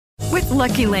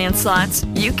Lucky Land Slots,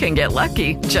 you can get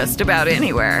lucky just about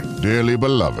anywhere. Dearly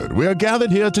beloved, we are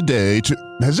gathered here today to...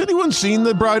 Has anyone seen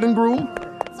the bride and groom?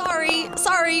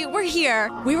 Sorry, we're here.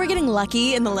 We were getting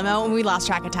lucky in the limo and we lost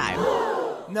track of time.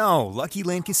 No, Lucky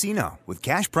Land Casino, with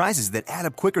cash prizes that add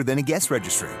up quicker than a guest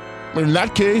registry. In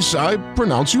that case, I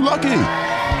pronounce you lucky.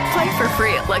 Play for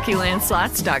free at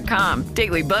LuckyLandSlots.com.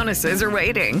 Daily bonuses are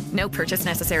waiting. No purchase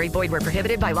necessary. Void where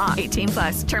prohibited by law.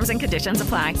 18+. Terms and conditions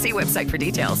apply. See website for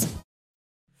details.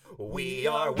 We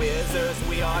are wizards,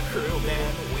 we are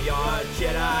crewmen, we are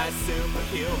Jedi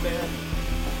superhuman,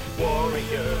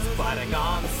 warriors fighting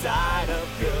on the side of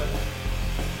good.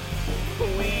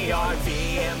 We are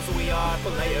DMs, we are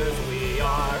players, we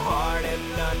are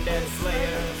hardened undead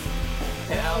slayers,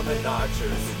 elven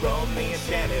archers who roam the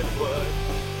enchanted wood.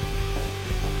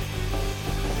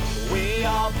 We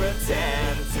all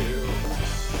pretend to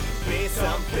be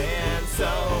something, so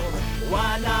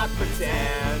why not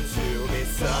pretend to be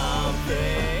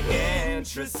something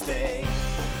interesting?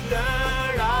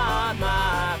 Nerd on,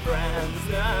 my friends,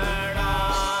 nerd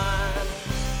on.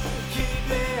 Keep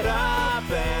it up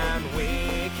and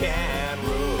we can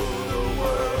rule the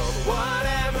world.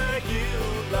 Whatever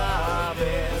you love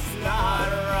is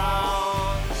not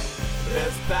wrong.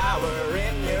 There's power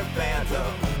in your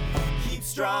fandom. Keep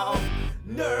strong,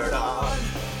 nerd on.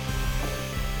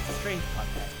 Strange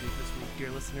podcast week this week,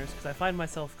 dear listeners, because I find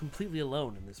myself completely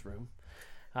alone in this room.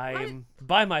 I'm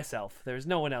by myself. There's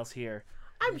no one else here.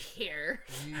 I'm here.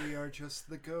 We are just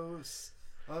the ghosts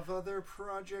of other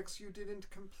projects you didn't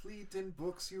complete and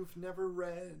books you've never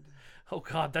read. Oh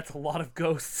god, that's a lot of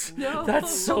ghosts. No.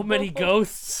 That's so many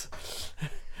ghosts.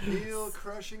 Feel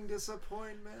crushing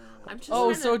disappointment. I'm just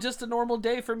Oh, so just a normal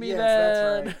day for me yes,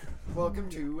 then. that's right. Welcome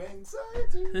to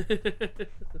Anxiety.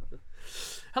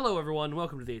 Hello, everyone.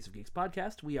 Welcome to the Ace of Geeks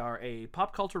podcast. We are a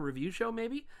pop culture review show,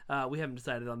 maybe. We haven't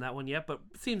decided on that one yet, but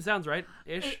sounds right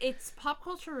ish. It's pop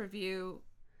culture review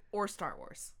or Star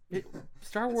Wars.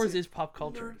 Star Wars is pop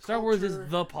culture. Nerd Star Wars culture, is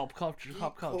the pop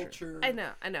culture. I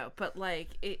know, but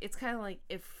like it's kind of like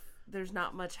if there's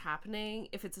not much happening,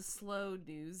 if it's a slow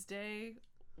news day,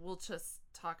 we'll just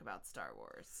talk about Star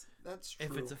Wars. That's true.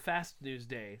 If it's a fast news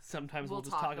day, sometimes we'll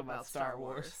just talk about Star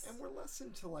Wars. And we're less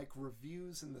into like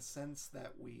reviews in the sense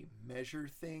that we measure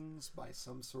things by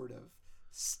some sort of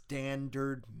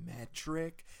standard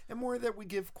metric, and more that we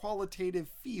give qualitative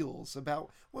feels about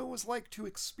what it was like to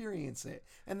experience it,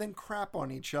 and then crap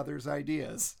on each other's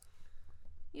ideas.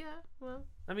 Yeah, well,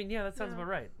 I mean, yeah, that sounds about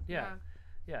right. Yeah.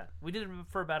 Yeah. We did it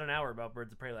for about an hour about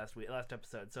Birds of Prey last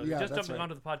episode. So Yeah, just that's jumping right.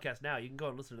 onto the podcast now, you can go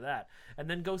and listen to that, and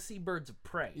then go see Birds of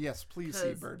Prey. Yes, please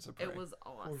see 'cause Birds of Prey. It was It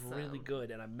awesome. was really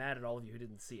good, and I'm mad at all of you who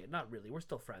didn't see it. Not really, we're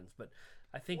still friends, but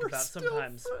I think We're about still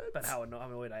sometimes friends. about how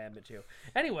annoyed I am at you.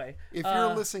 Anyway, If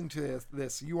you're listening to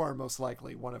this, you are most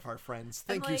likely one of our friends.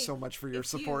 Thank you like, so much for your if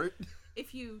support.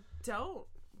 If you don't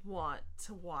want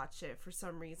to watch it for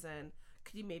some reason,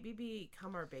 could you maybe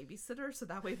become our babysitter so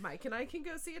that way Mike and I can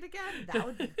go see it again? That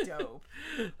would be dope.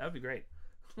 that would be great.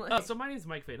 Like, So my name is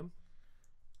Mike Fadum.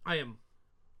 I am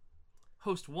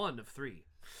host 1 of 3.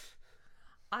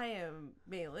 I am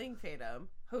Mae Linh and Jarys,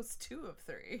 host 2 of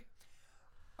 3.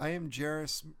 I am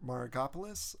Jarys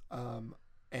Margopoulos,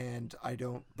 and I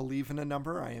don't believe in a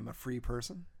number. I am a free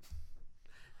person.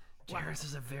 Jarys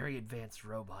is a very advanced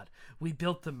robot. We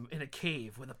built them in a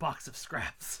cave with a box of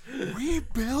scraps. We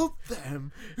built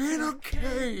them in a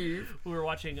cave. We were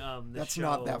watching this That's show,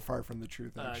 not that far from the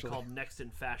truth, actually. called Next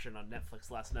in Fashion on Netflix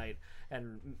last night,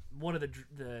 and one of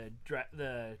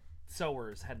the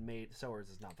sewers had made sewers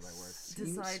is not the right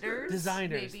word.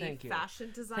 Designers, maybe thank you.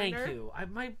 Fashion designer. Thank you.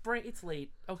 My brain, it's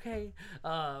late. Okay,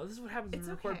 this is what happens when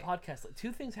we record podcasts late.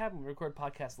 2 things happen when we record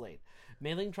podcasts late.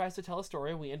 Mae Linh tries to tell a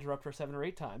story and we interrupt her 7 or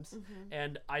 8 times,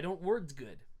 and I don't words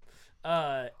good.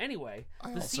 Anyway,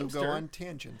 I the also seamster go on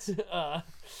tangents.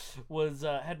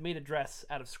 had made a dress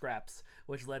out of scraps,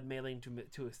 which led Mae Linh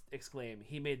to exclaim,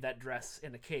 "He made that dress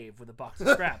in a cave with a box of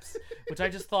scraps," which I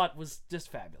just thought was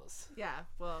just fabulous. Yeah,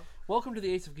 well, Welcome to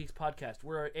the Ace of Geeks podcast.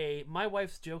 We're a My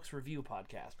Wife's Jokes review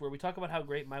podcast where we talk about how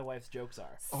great my wife's jokes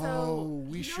are.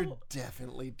 We should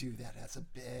definitely do that as a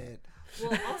bit.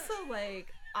 Well, also,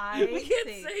 like, We can't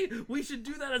say we should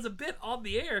do that as a bit on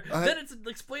the air. Then it's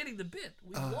explaining the bit.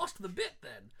 We've lost the bit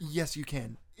then. Yes, you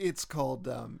can. It's called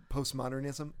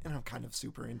postmodernism, and I'm kind of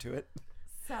super into it.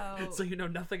 So you know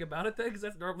nothing about it then? Because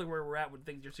that's normally where we're at when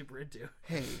things you're super into.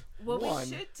 Hey, what we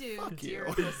should do, dear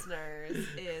listeners,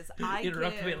 is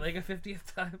interrupt me like a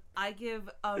 50th time. I give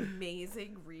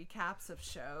amazing recaps of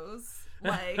shows.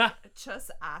 Like, just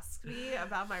ask me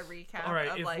about my recap. All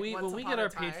right, of, if like, when we get our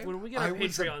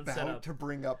Patreon set up, to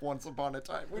bring up Once Upon a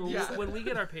Time. when we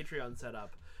get our Patreon set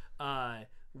up,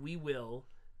 we will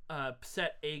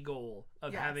set a goal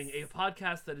of Yes. having a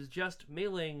podcast that is just Mae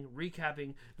Ling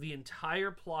recapping the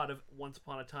entire plot of Once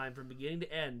Upon a Time from beginning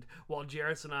to end, while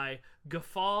Jarys and I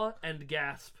guffaw and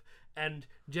gasp and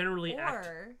generally act,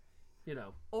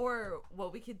 Or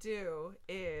what we could do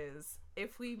is,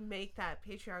 if we make that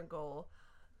Patreon goal,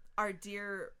 our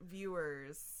dear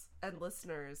viewers and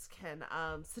listeners can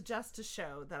suggest a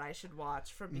show that I should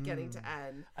watch from beginning to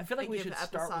end. I feel like we should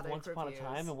start with episodic Once Upon a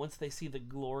Time, and once they see the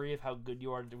glory of how good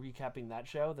you are at recapping that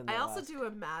show, then I they'll also ask. do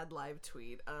a mad live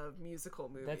tweet of musical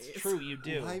movies. That's true, you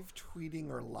do. Live tweeting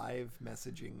or live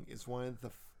messaging is one of the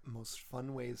most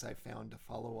fun ways I found to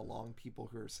follow along people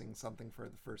who are seeing something for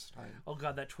the first time. Oh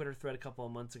god, that Twitter thread a couple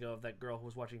of months ago of that girl who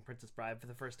was watching Princess Bride for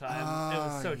the first time. It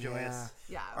was so joyous.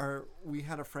 Yeah. We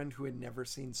had a friend who had never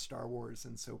seen Star Wars,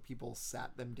 and so people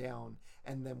sat them down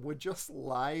and then would just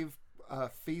live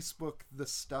Facebook the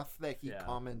stuff that he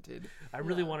commented. I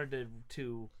really wanted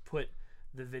to put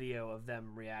the video of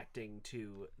them reacting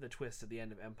to the twist at the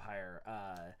end of Empire.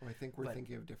 I think we're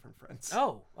thinking of different friends.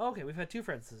 Oh, okay. We've had two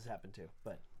friends this has happened to,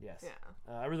 but yes.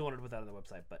 Yeah. I really wanted to put that on the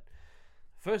website, but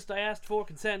first I asked for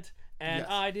consent, and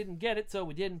I didn't get it, so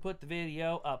we didn't put the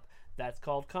video up. That's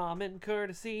called common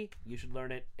courtesy. You should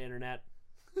learn it, internet.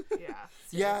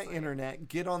 Yeah, internet,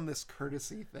 get on this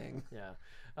courtesy thing.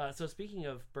 Yeah. So speaking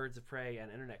of birds of prey and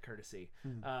internet courtesy,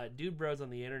 dude bros on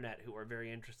the internet who are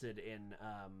very interested in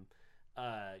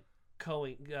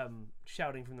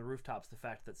shouting from the rooftops the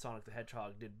fact that Sonic the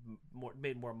Hedgehog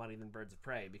made more money than Birds of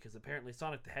Prey, because apparently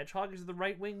Sonic the Hedgehog is the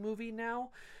right-wing movie now.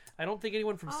 I don't think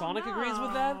anyone from Sonic agrees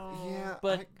with that. Yeah,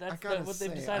 but that's what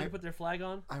they've decided to put their flag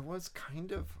on. I was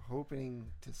kind of hoping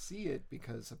to see it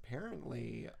because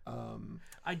apparently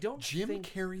Jim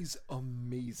Carrey's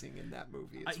amazing in that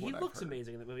movie. He looks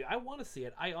amazing in that movie. I want to see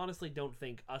it. I honestly don't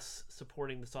think us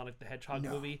supporting the Sonic the Hedgehog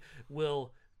movie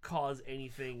will cause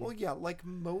anything. Well, yeah, like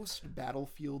most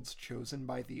battlefields chosen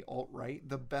by the alt-right,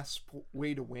 the best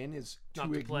way to win is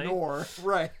to ignore.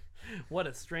 Right. What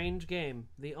a strange game.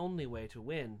 The only way to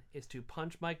win is to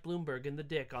punch Mike Bloomberg in the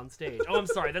dick on stage. Oh, I'm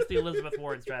sorry. That's the Elizabeth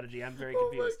Warren strategy. I'm very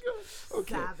confused. Oh my God.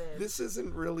 Okay, Savage. This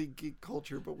isn't really geek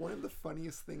culture, but one of the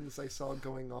funniest things I saw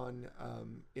going on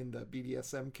in the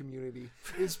BDSM community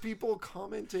is people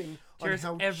commenting on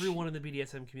how everyone in the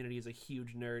BDSM community is a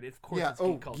huge nerd. Of course, it's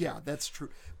geek culture. Yeah, that's true.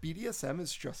 BDSM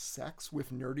is just sex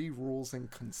with nerdy rules and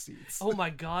conceits. Oh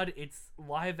my God, it's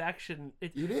live action.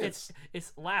 It is.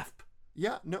 It's laugh.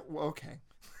 Yeah, no, okay.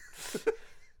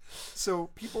 So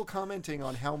people commenting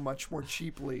on how much more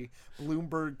cheaply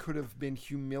Bloomberg could have been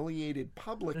humiliated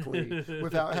publicly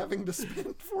without having to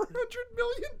spend $400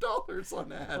 million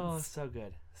on ads. Oh, so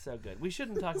good. So good. We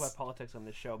shouldn't talk about politics on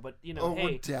this show, but hey,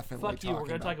 we're definitely fuck you. We're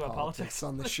going to talk about politics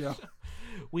on the show.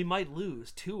 We might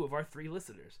lose 2 of our 3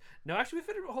 listeners. No, actually, we've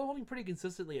been holding pretty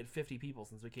consistently at 50 people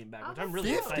since we came back, which I'm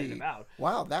really excited about.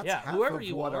 Wow, that's half whoever of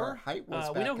you what are, our height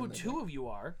was. we know who 2 of you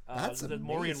are. That's amazing.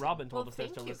 Maury and Robin told us they're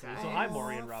still listening. So hi,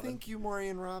 Maury and Robin. Thank you, Maury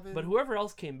and Robin. But whoever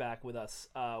else came back with us,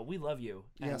 we love you.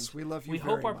 Yes, we love you. We very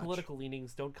hope our much. political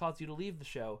leanings don't cause you to leave the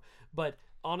show. But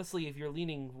honestly, if you're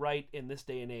leaning right in this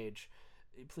day and age,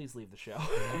 please leave the show.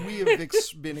 We have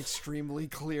been extremely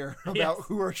clear about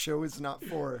who our show is not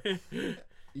for.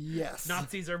 Yes.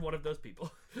 Nazis are one of those people.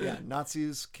 Yeah,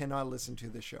 Nazis cannot listen to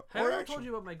this show. Have I ever told you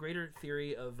about my greater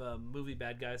theory of movie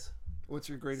bad guys? What's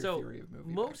your greater theory of movie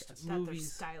most bad guys?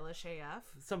 movies, that they're stylish AF.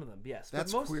 Some of them, yes.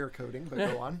 That's queer coding, but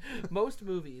go on. Most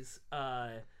movies,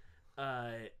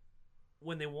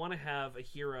 when they want to have a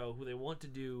hero who they want to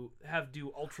do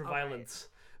ultra violence,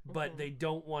 but they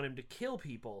don't want him to kill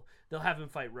people, they'll have him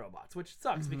fight robots, which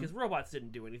sucks because robots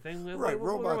didn't do anything. Right,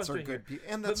 robots are good people.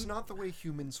 And that's not the way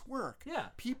humans work. Yeah.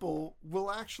 People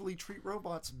will actually treat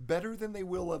robots better than they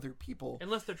will other people.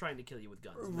 Unless they're trying to kill you with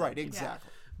guns. Right,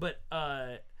 exactly. Yeah.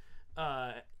 But,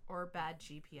 or bad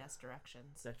GPS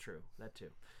directions. That's true. That too.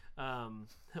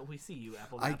 We see you,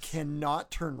 Apple I Maps.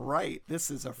 cannot turn right. This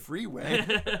is a freeway.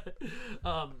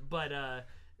 But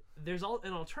there's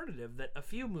an alternative that a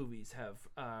few movies have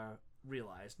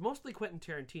realized. Mostly Quentin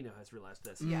Tarantino has realized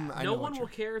this. No one will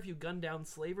care if you gun down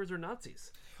slavers or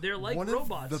Nazis. They're like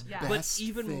robots, but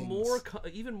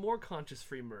even more conscious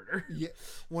free murder. Yeah,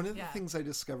 one of the things I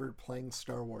discovered playing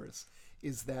Star Wars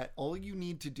is that all you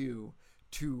need to do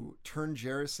to turn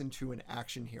Jarys into an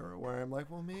action hero, where I'm like,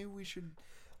 well, maybe we should,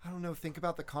 I don't know, think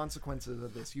about the consequences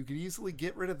of this. You could easily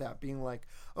get rid of that, being like,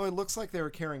 oh, it looks like they were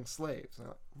carrying slaves. Like,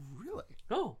 really?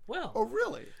 Oh, well. Oh,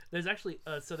 really? There's actually,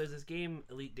 so there's this game,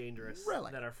 Elite Dangerous,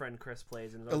 that our friend Chris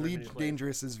plays. And Elite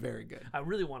Dangerous is very good. I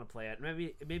really want to play it.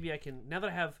 Maybe I can, now that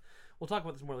I have, we'll talk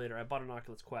about this more later, I bought an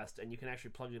Oculus Quest, and you can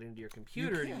actually plug it into your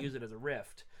computer to use it as a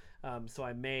Rift. So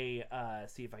I may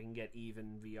see if I can get Eve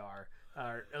in VR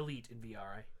or Elite in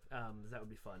VR. That would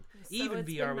be fun. So Even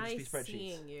it's VR been would nice just be spreadsheets.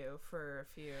 seeing you for a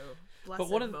few blessed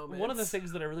But moments. one of the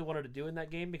things that I really wanted to do in that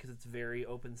game, because it's very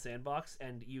open sandbox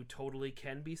and you totally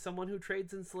can be someone who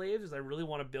trades in slaves, is I really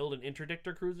want to build an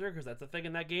interdictor cruiser, because that's a thing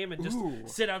in that game, and just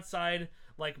sit outside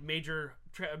like major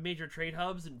trade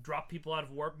hubs and drop people out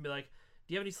of warp and be like,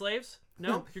 "Do you have any slaves?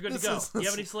 No, you're good to go. Do you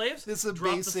have any slaves? This is a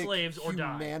drop basic the slaves or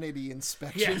die." humanity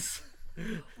inspection. Yes.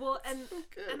 Well,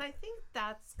 and I think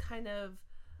that's kind of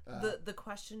the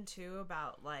question too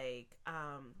about like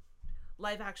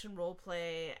live action role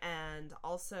play and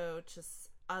also just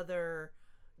other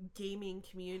gaming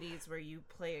communities where you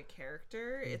play a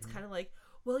character. It's kind of like,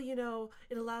 well,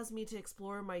 it allows me to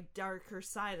explore my darker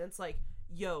side. And it's like,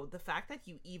 yo, the fact that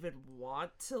you even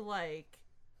want to like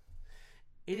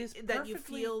that you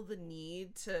feel the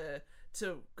need to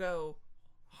go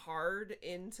hard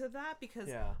into that, because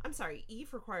I'm sorry,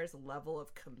 Eve requires a level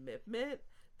of commitment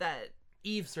that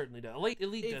Eve certainly does.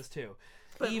 Elite does too.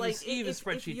 But Eve is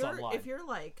spreadsheets online. If you're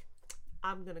like,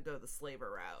 I'm gonna go the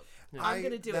slaver route, I- I'm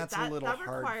gonna do that's it. a That little hard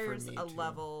for requires me a to-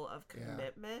 level of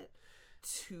commitment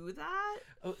to that.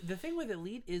 Oh, the thing with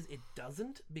Elite is it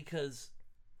doesn't, because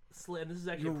and this is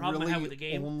actually You're a problem really I have with the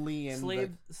game. only in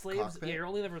slaves, the cockpit? yeah, you're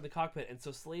only ever in the cockpit, and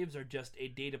so slaves are just a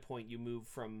data point you move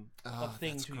from a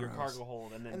thing that's to your gross. cargo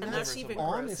hold, and then And deliver that's even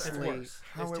somewhere. grosser. It's honestly worse.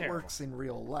 how It's it terrible. works in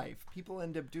real life. People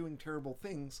end up doing terrible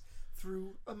things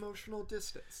through emotional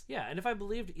distance. Yeah, and if I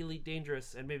believed Elite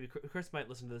Dangerous, and maybe Chris might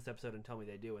listen to this episode and tell me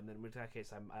they do, and then in that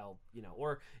case I'll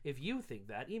or if you think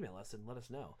that, email us and let us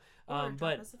know. Or But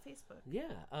drop us a Facebook.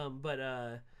 yeah,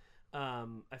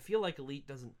 I feel like Elite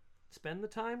doesn't spend the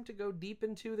time to go deep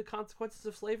into the consequences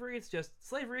of slavery. It's just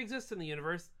slavery exists in the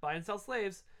universe. Buy and sell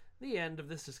slaves. The end of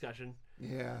this discussion.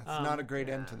 Yeah, it's not a great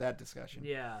end to that discussion.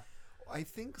 Yeah. I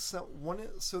think so.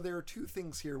 So there are two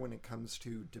things here when it comes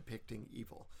to depicting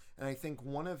evil, and I think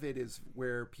one of it is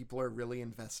where people are really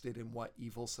invested in what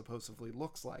evil supposedly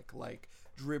looks like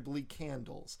dribbly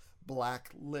candles,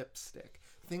 black lipstick,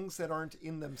 things that aren't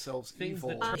in themselves Things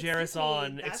evil. that Jarys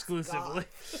on that's exclusively.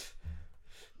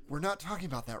 We're not talking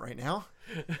about that right now.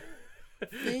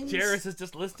 Things... Jarys is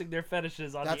just listing their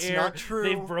fetishes on That's the air. not true.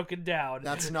 They've broken down.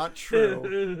 That's not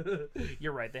true.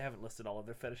 You're right. They haven't listed all of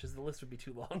their fetishes. The list would be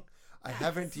too long. I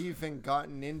haven't even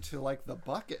gotten into like the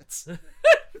buckets.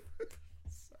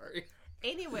 Sorry.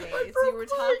 Anyways, you were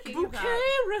talking about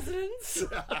residents.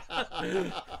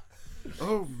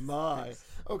 Oh my.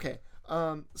 Okay.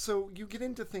 So you get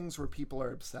into things where people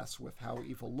are obsessed with how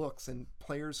evil looks, and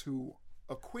players who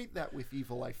equate that with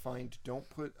evil, I find,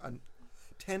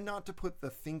 tend not to put the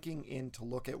thinking in to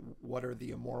look at what are the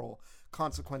immoral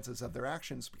consequences of their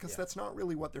actions, because that's not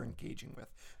really what they're engaging with.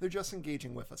 They're just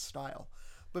engaging with a style.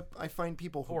 But I find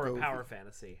people who Or go a power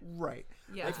fantasy. right.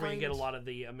 Yeah. That's where you get a lot of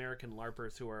the American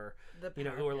LARPers who are, The who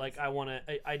power are like,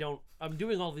 I'm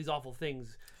doing all these awful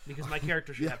things because my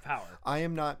character should have power. I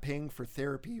am not paying for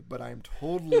therapy, but I'm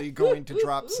totally going to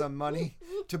drop some money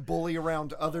to bully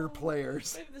around other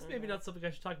players. Maybe this may be not something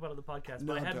I should talk about on the podcast,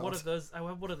 No, but I had one don't. of those. I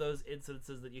have one of those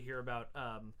incidences that you hear about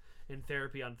in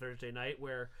therapy on Thursday night,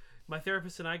 where my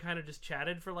therapist and I kind of just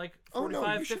chatted for like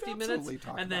 45, you should 50 minutes, absolutely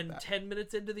talk and about then that. 10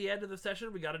 minutes into the end of the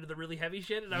session, we got into the really heavy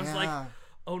shit, and I was like, Yeah.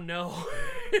 oh no.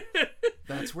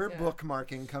 That's where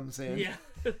bookmarking comes in. Yeah.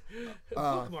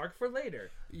 Bookmark for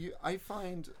later. I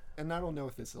find, and I don't know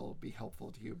if this will be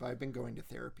helpful to you, but I've been going to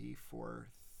therapy for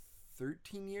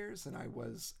 13 years, and I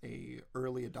was a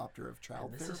early adopter of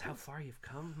child This therapy. is how far you've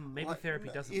come. Maybe Like, therapy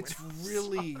doesn't It's work.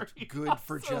 really Sorry. good I'm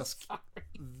for so just sorry.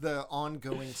 the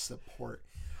ongoing support.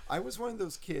 I was one of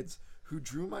those kids who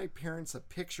drew my parents a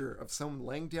picture of someone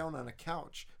laying down on a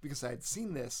couch because I had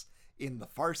seen this in The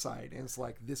Far Side, and it's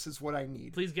like, this is what I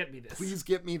need. Please get me this. Please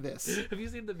get me this. Have you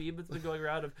seen the meme that's been going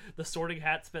around of the sorting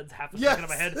hat spends half a Yes! second on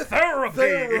my head? Therapy!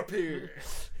 Therapy!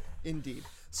 Indeed.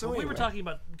 So Well, we were anyway. talking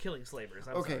about killing slavers.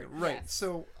 I'm Okay, sorry. right.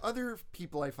 So other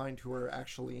people I find who are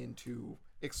actually into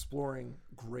exploring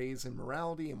grays in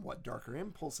morality and what darker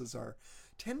impulses are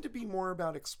tend to be more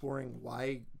about exploring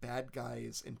why bad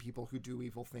guys and people who do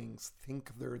evil things think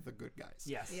they're the good guys.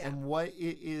 Yes. Yeah. And what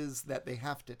it is that they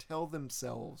have to tell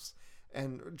themselves,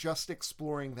 and just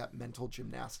exploring that mental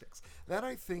gymnastics. That,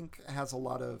 I think, has a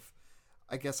lot of,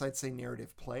 I guess I'd say,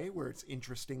 narrative play where it's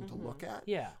interesting to look at.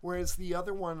 Yeah. Whereas the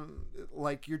other one,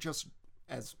 like, you're just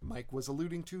as Mike was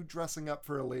alluding to, dressing up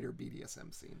for a later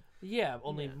BDSM scene. Yeah,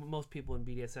 only most people in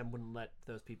BDSM wouldn't let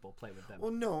those people play with them.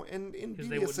 Well, no, and in 'Cause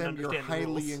they wouldn't BDSM, you're understand the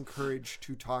highly rules. encouraged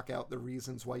to talk out the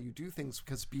reasons why you do things,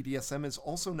 because BDSM is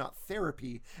also not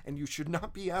therapy, and you should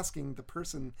not be asking the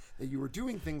person that you are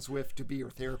doing things with to be your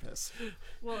therapist.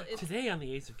 Well, Today on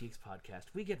the Ace of Geeks podcast,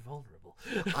 we get vulnerable.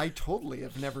 I totally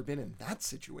have never been in that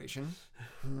situation.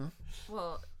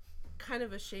 well, kind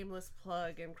of a shameless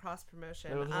plug and cross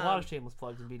promotion. There's a lot of shameless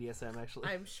plugs in BDSM, actually.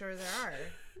 I'm sure there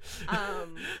are.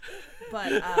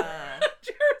 But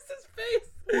Jarys'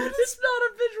 face. It's not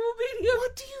a visual medium.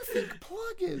 What do you think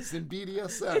plug is in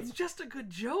BDSM? It's just a good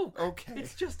joke. Okay.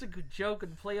 It's just a good joke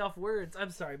and play off words. I'm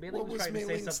sorry, Mae Linh What was was trying Mae to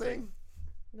say Linh something. saying?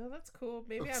 no, that's cool.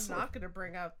 Maybe I'm I'm sorry. not going to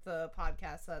bring up the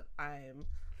podcast that I'm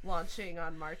launching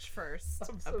on March 1st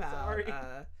I'm so about sorry.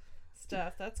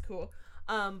 Stuff. That's cool.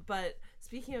 But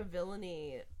speaking of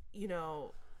villainy, you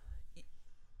know,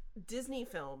 Disney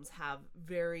films have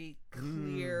very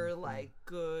clear, like,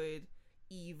 good,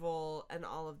 evil, and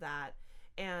all of that.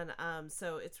 And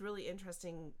so it's really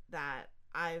interesting that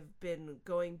I've been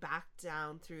going back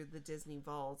down through the Disney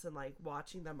vaults and, like,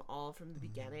 watching them all from the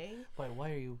beginning. Wait,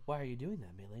 why are you doing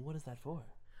that, Mae Linh? What is that for?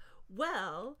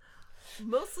 Well,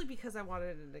 mostly because I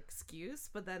wanted an excuse,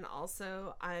 but then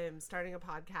also I'm starting a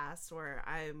podcast where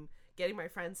I'm getting my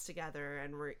friends together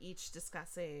and we're each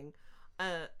discussing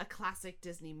a classic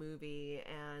Disney movie,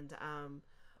 and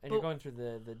you're going through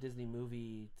the Disney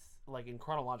movies like in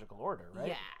chronological order,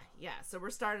 right? Yeah. So we're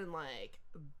starting like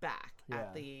back Yeah.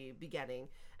 at the beginning,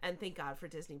 and thank God for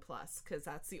Disney Plus, because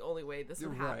that's the only way this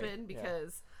would Right, happen.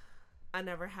 Because I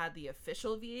never had the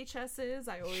official VHSs.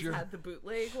 I always Sure. had the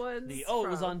bootleg ones. It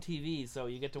was on TV, so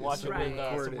you get to watch it right. with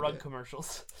some Recorded rug it.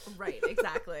 commercials. Right,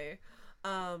 exactly.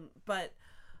 But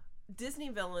Disney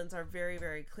villains are very,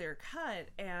 very clear cut,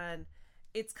 and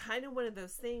it's kind of one of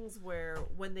those things where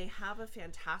when they have a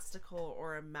fantastical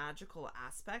or a magical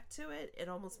aspect to it, it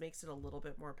almost makes it a little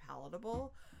bit more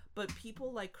palatable. But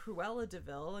people like Cruella de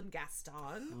Vil and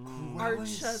Gaston are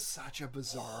Cruella's just such a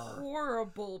bizarre.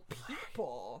 horrible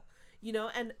people, you know.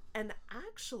 And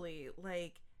actually,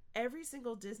 like, every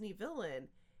single Disney villain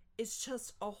is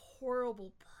just a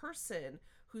horrible person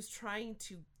who's trying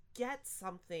to get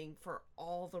something for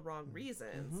all the wrong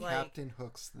reasons. Like, Captain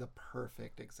Hook's the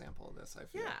perfect example of this, I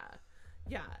feel.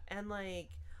 yeah, and like,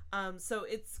 so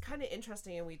it's kind of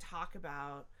interesting, and we talk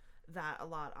about that a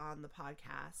lot on the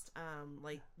podcast,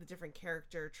 like the different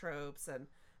character tropes and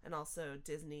also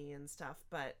Disney and stuff.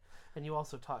 But And you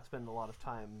also spend a lot of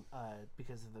time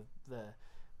because of the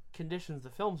conditions the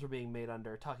films were being made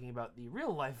under, talking about the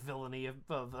real life villainy of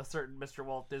a certain Mr.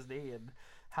 Walt Disney and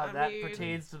how that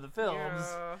pertains to the films.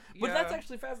 But that's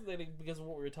actually fascinating because of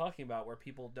what we were talking about, where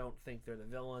people don't think they're the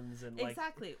villains and like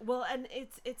exactly. Well, and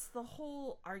it's the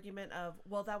whole argument of,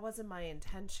 well, that wasn't my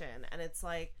intention, and it's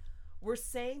like, we're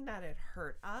saying that it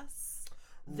hurt us,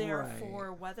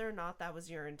 therefore whether or not that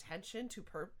was your intention to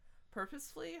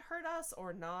purposefully hurt us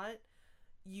or not,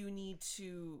 you need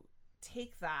to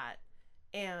take that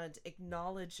and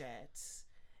acknowledge it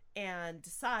and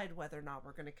decide whether or not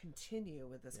we're going to continue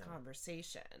with this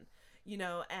conversation, you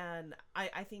know. And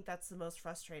I think that's the most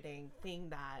frustrating thing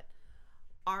that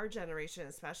our generation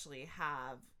especially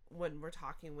have when we're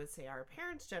talking with, say, our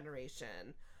parents'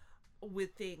 generation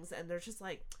with things, and they're just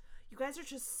like, you guys are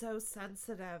just so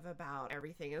sensitive about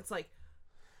everything. And it's like,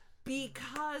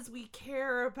 because we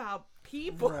care about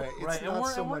people. Right. It's Right, and not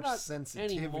we're- so and we're much not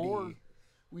sensitivity. anymore-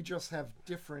 We just have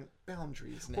different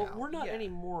boundaries now. Well, we're not Yeah. any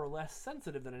more or less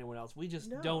sensitive than anyone else. We just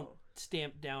No. don't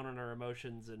stamp down on our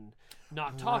emotions and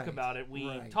not talk Right, about it. We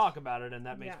right. talk about it, and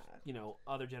that makes Yeah.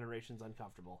 other generations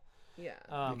uncomfortable.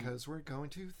 Yeah. Because we're going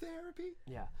to therapy.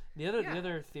 Yeah. The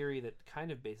other theory that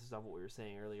kind of bases off what we were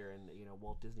saying earlier, and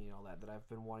Walt Disney and all that I've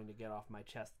been wanting to get off my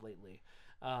chest lately.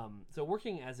 So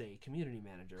working as a community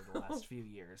manager the last few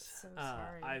years, So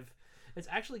sorry. it's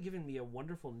actually given me a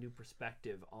wonderful new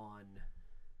perspective on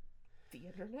The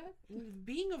internet?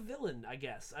 being a villain, I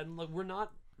guess. And like, we're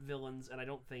not villains, and I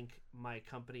don't think my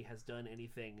company has done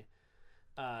anything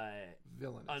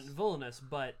Villainous. villainous,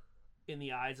 but in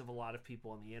the eyes of a lot of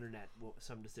people on the internet,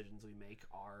 some decisions we make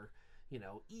are,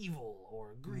 evil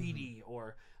or greedy,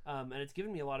 or and it's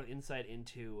given me a lot of insight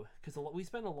into, because we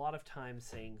spend a lot of time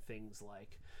saying things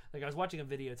like I was watching a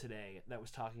video today that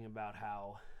was talking about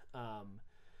how a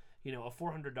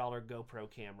 $400 GoPro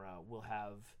camera will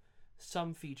have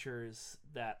some features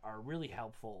that are really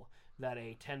helpful that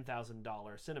a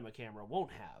 $10,000 cinema camera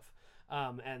won't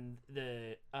have, and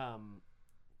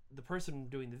the person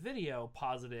doing the video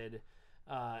posited,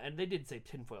 and they did say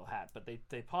tinfoil hat, but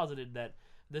they posited that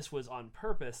this was on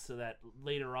purpose so that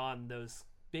later on those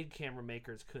big camera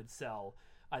makers could sell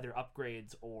either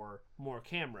upgrades or more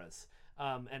cameras.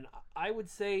 And I would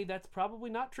say that's probably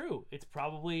not true. It's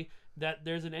probably that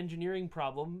there's an engineering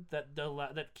problem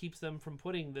that keeps them from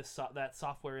putting that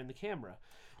software in the camera.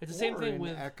 It's the same thing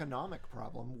with an economic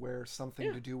problem where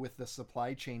something to do with the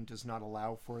supply chain does not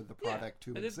allow for the product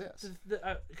to exist.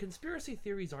 The conspiracy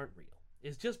theories aren't real.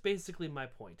 Is just basically my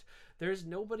point. There's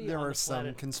nobody. There on are the some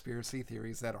planet, conspiracy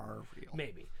theories that are real,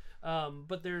 maybe,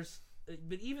 but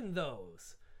even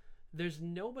those, there's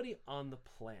nobody on the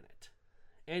planet,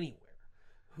 anywhere,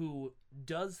 who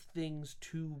does things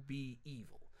to be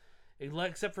evil.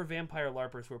 Except for vampire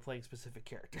LARPers who are playing specific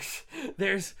characters.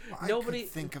 There's nobody... I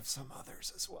could think of some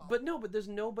others as well. But there's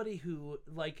nobody who,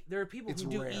 like, there are people who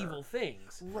do evil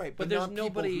things. Right, but there's not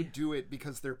nobody who do it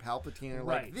because they're Palpatine and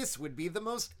like, this would be the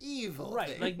most evil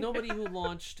thing. Like, nobody who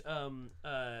launched,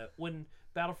 when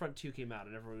Battlefront 2 came out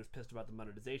and everyone was pissed about the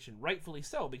monetization, rightfully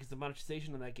so, because the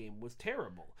monetization in that game was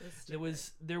terrible.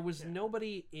 There was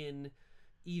nobody in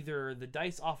either the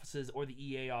DICE offices or the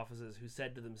EA offices who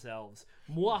said to themselves,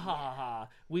 "Mwahaha,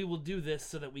 we will do this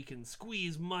so that we can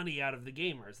squeeze money out of the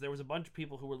gamers." There was a bunch of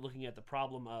people who were looking at the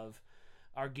problem of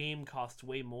our game costs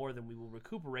way more than we will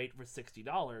recuperate for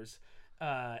 $60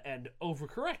 and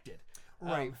overcorrected.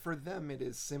 Right. For them, it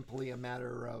is simply a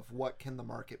matter of what can the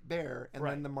market bear, and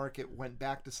then the market went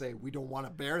back to say, we don't want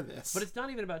to bear this. But it's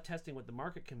not even about testing what the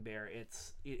market can bear.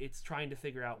 It's trying to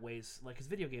figure out ways, like, because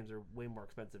video games are way more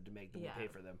expensive to make than we pay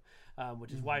for them,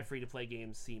 which is why free-to-play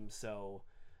games seem so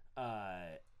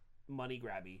money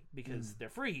grabby, because they're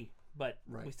free, but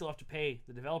we still have to pay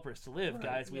the developers to live,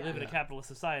 guys. We live in a capitalist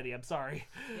society. I'm sorry.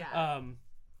 Yeah.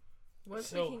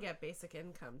 Once we can get basic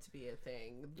income to be a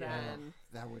thing, then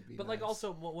that would be. But nice. like,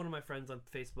 also one of my friends on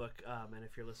Facebook, and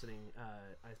if you're listening,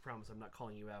 I promise I'm not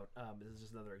calling you out. This is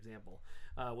just another example.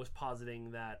 Was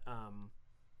positing that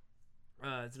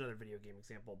it's another video game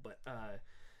example, but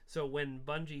so when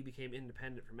Bungie became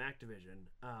independent from Activision,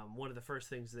 one of the first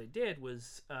things they did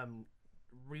was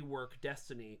rework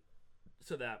Destiny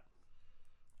so that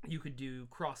you could do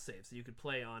cross saves, so you could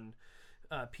play on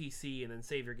PC and then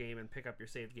save your game and pick up your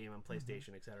saved game on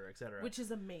PlayStation, et cetera, et cetera. Which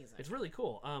is amazing. It's really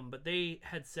cool. But they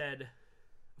had said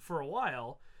for a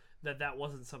while that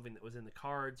wasn't something that was in the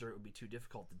cards, or it would be too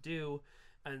difficult to do.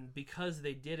 And because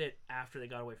they did it after they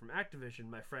got away from Activision,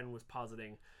 my friend was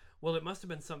positing, well, it must have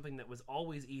been something that was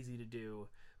always easy to do,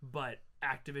 but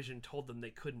Activision told them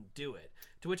they couldn't do it.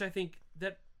 To which I think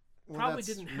that probably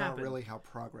didn't happen. That's not really how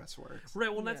progress works.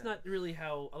 Right, well, that's not really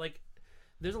how, like,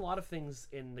 there's a lot of things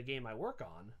in the game I work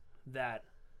on that,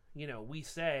 we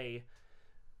say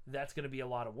that's going to be a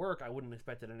lot of work. I wouldn't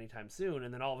expect it anytime soon.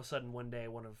 And then all of a sudden one day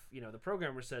one of, the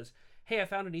programmers says, "Hey, I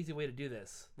found an easy way to do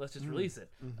this. Let's just release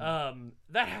it."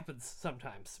 That happens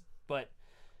sometimes, but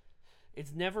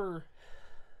it's never,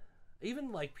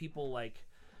 even like people like,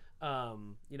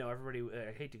 everybody,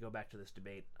 I hate to go back to this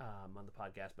debate on the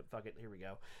podcast, but fuck it, here we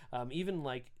go. Even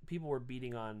like people were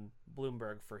beating on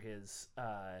Bloomberg for his,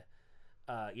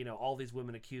 all these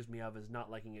women accused me of as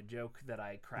not liking a joke that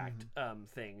I cracked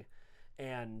thing.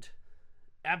 And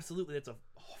absolutely, that's a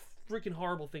freaking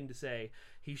horrible thing to say.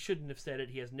 He shouldn't have said it.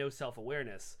 He has no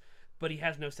self-awareness. But he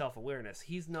has no self-awareness.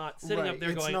 He's not sitting up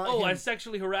there going, I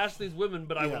sexually harassed these women,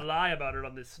 but I would lie about it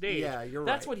on this stage. Yeah, you're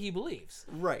That's what he believes.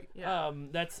 Right. Yeah.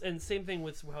 And same thing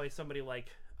with how somebody like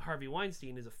Harvey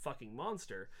Weinstein is a fucking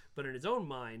monster, but in his own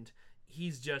mind,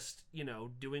 he's just,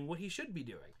 doing what he should be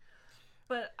doing.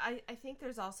 But I think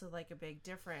there's also like a big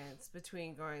difference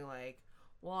between going like,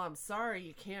 well, I'm sorry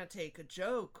you can't take a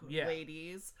joke,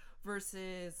 ladies,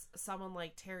 versus someone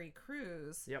like Terry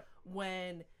Crews. Yep.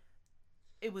 When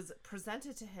it was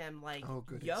presented to him like,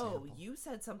 example. You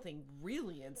said something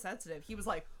really insensitive. He was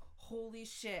like, holy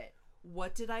shit,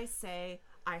 what did I say?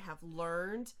 I have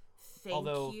learned. Thank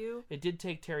you. It did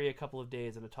take Terry a couple of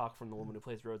days and a talk from the woman who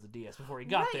plays Rosa Diaz before he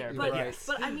got there. But, yes.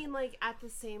 But I mean, like, at the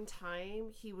same time,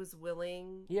 he was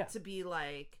willing to be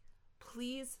like,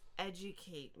 please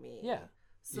educate me. Yeah.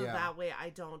 So that way I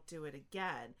don't do it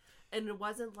again. And it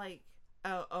wasn't like,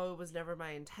 it was never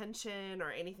my intention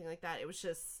or anything like that. It was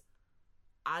just,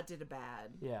 I did a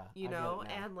bad. Yeah.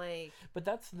 And like. But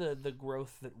that's the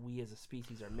growth that we as a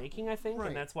species are making, I think. Right.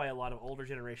 And that's why a lot of older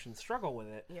generations struggle with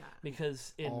it. Yeah.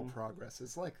 Because all progress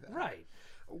is like that. Right.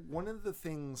 One of the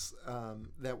things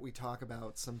that we talk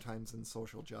about sometimes in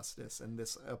social justice, and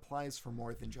this applies for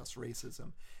more than just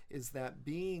racism, is that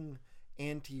being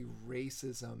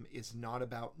anti-racism is not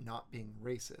about not being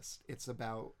racist. It's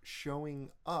about showing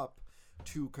up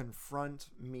to confront,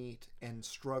 meet, and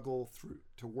struggle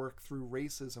to work through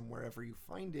racism wherever you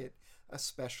find it,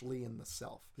 especially in the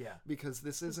self. Yeah. Because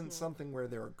this isn't something where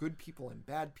there are good people and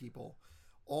bad people.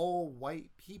 all white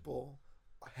people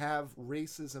have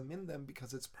racism in them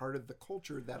because it's part of the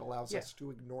culture that allows us to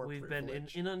ignore We've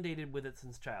privilege. been inundated with it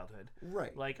since childhood.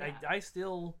 Right. Like, I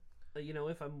still...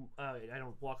 if I'm, I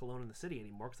don't walk alone in the city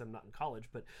anymore because I'm not in college.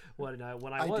 But when I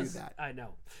was, do that. I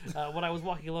know, when I was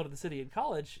walking alone in the city in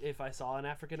college, if I saw an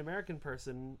African American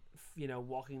person,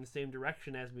 walking the same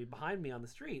direction as me behind me on the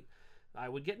street, I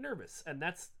would get nervous, and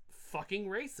that's fucking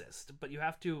racist. But you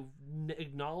have to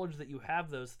acknowledge that you have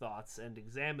those thoughts and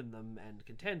examine them and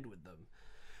contend with them,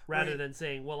 rather than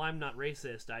saying, "Well, I'm not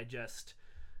racist. I just."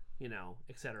 Et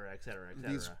cetera, et cetera, et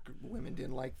cetera. These women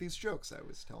didn't like these jokes I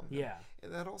was telling them. Yeah.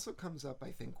 And that also comes up,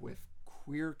 I think, with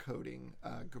queer coding,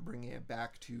 bringing it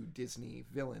back to Disney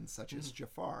villains such as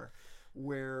Jafar,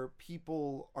 where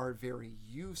people are very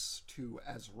used to,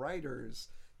 as writers,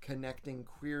 connecting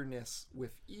queerness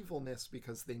with evilness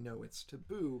because they know it's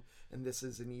taboo, and this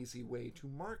is an easy way to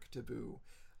mark taboo.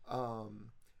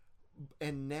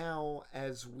 And now,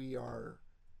 as we are...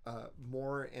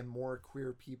 more and more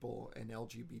queer people and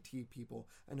LGBT people.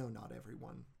 I know not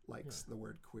everyone likes the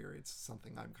word queer. It's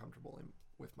something I'm comfortable in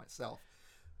with myself.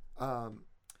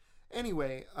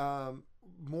 Anyway,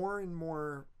 more and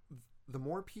more, the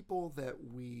more people that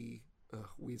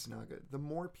the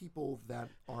more people that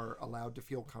are allowed to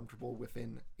feel comfortable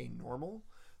within a normal,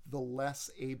 the less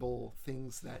able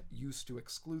things that used to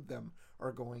exclude them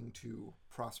are going to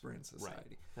prosper in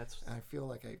society. Right. And I feel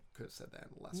like I could have said that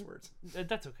in less words.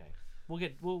 That's okay.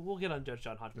 We'll get on Judge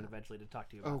John Hodgman eventually to talk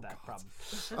to you about that problem.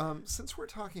 Since we're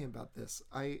talking about this,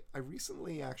 I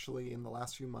recently, actually, in the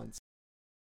last few months,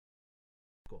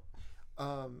 Cool.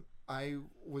 I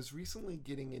was recently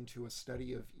getting into a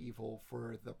study of evil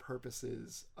for the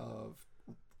purposes of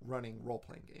running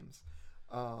role-playing games.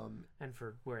 And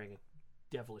for wearing a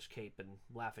devilish cape and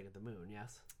laughing at the moon,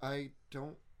 yes? I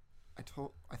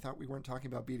thought we weren't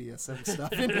talking about BDSM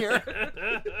stuff in here.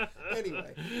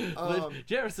 Anyway.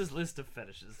 Jarys' list of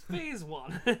fetishes. Phase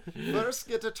 1. First,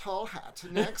 get a tall hat.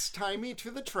 Next, tie me to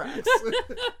the tracks.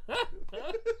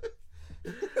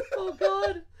 Oh,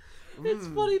 God. It's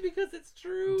funny because it's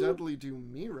true. Dudley do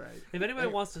me right. If anybody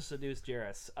wants to seduce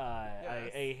Jarys,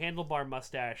 a handlebar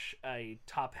mustache, a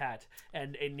top hat,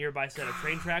 and a nearby set of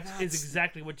train tracks is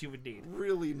exactly what you would need.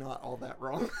 Really not all that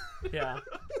wrong. Yeah.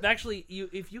 Actually,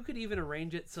 if you could even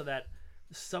arrange it so that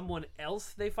someone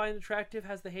else they find attractive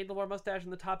has the handlebar mustache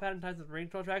and the top hat and ties the train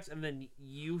tracks, and then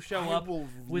you show up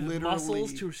with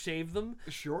muscles to shave them.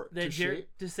 Sure. Then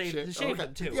to shave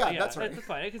them too. Yeah, that's right. That's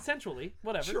fine. Consensually,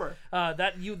 whatever. Sure.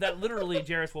 That literally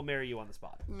Jarys will marry you on the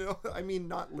spot. No, I mean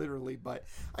not literally, but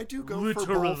I do go literally.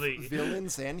 for both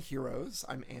villains and heroes.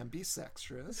 I'm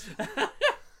ambisextrous.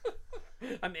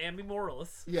 I'm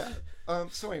ambimoralist. Yeah.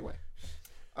 So anyway,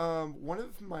 one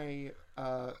of my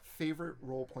favorite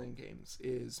role-playing games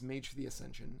is Mage of the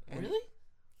Ascension. And really?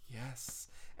 Yes.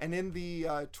 And in the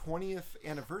 20th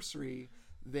anniversary,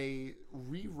 they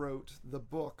rewrote the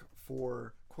book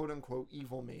for quote-unquote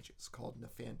evil mages called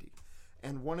Nefandi.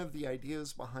 And one of the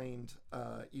ideas behind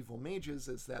evil mages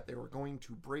is that they were going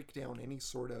to break down any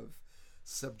sort of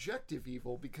subjective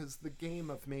evil, because the game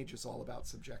of mage is all about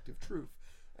subjective truth.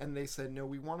 And they said, no,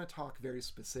 we want to talk very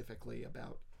specifically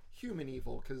about human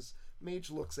evil, because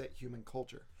mage looks at human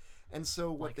culture. And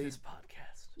so what this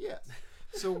podcast. Yes.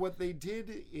 So what they did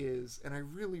is, and I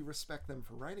really respect them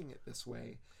for writing it this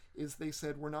way, is they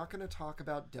said, we're not going to talk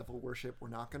about devil worship, we're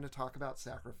not going to talk about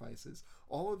sacrifices.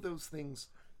 All of those things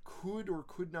could or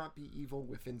could not be evil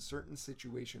within certain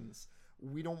situations.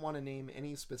 We don't want to name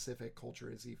any specific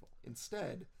culture as evil.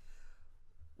 Instead,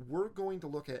 we're going to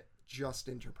look at just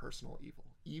interpersonal evil.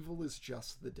 Evil is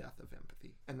just the death of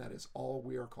empathy, and that is all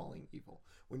we are calling evil.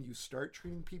 When you start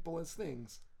treating people as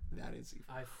things, that is evil.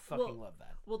 I fucking love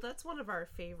that. Well, that's one of our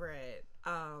favorite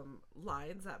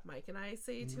lines that Mike and I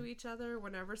say to each other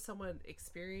whenever someone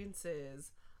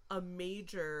experiences a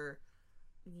major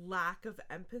lack of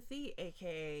empathy,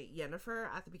 aka Yennefer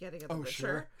at the beginning of The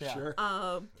Witcher. Sure.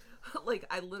 Like,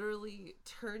 I literally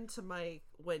turned to Mike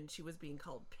when she was being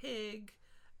called pig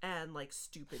and like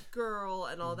stupid girl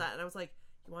and all that, and I was like,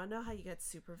 you want to know how you get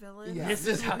supervillains? Yeah. This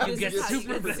is how you get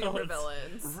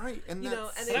supervillains. Right, and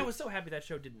and I was so happy that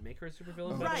show didn't make her a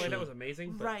supervillain. By the way, that was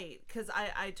amazing. But... Right, because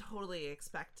I totally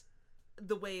expect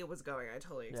the way it was going. I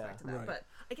totally expected that. Right. But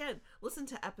again, listen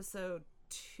to episode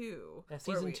 2.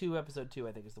 Season 2, episode 2,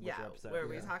 I think is the Witcher episode. Where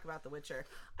we talk about The Witcher.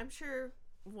 I'm sure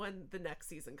when the next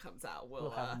season comes out,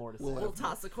 we'll have more to say. We'll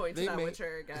toss a coin to that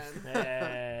Witcher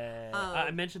again.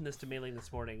 I mentioned this to Mae Linh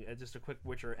this morning, just a quick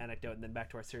Witcher anecdote, and then back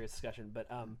to our serious discussion. But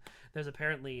there's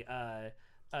apparently a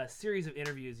series of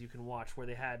interviews you can watch where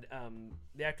they had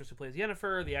the actress who plays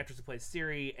Yennefer, the actress who plays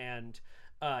Ciri, and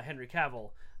Henry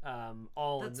Cavill,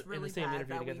 all That's in really the same bad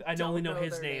interview that we together. I only don't know know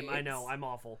his their name. I names. know, I'm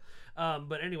awful.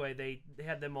 But anyway, they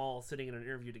had them all sitting in an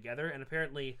interview together, and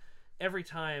apparently every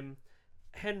time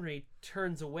Henry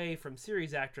turns away from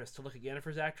Siri's actress to look at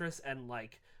Yennefer's actress and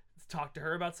like talk to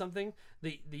her about something,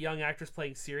 the young actress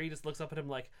playing Siri just looks up at him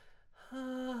like,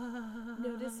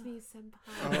 Notice me,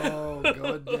 senpai. Oh,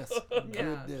 goodness.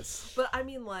 Goodness. But I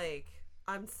mean, like,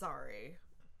 I'm sorry.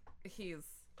 He's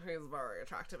very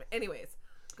attractive. Anyways,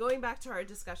 going back to our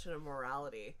discussion of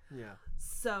morality. Yeah.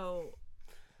 So,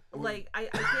 like, I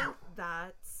think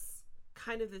that's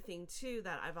kind of the thing, too,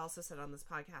 that I've also said on this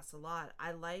podcast a lot.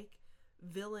 I like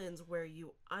villains where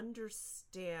you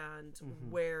understand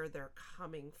where they're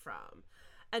coming from.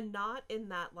 And not in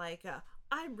that, like,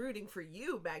 I'm rooting for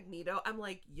you, Magneto. I'm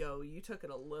like, yo, you took it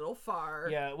a little far.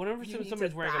 Yeah, whenever You need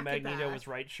somebody's to wearing a back it Magneto back. was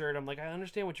right shirt, I'm like, I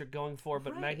understand what you're going for,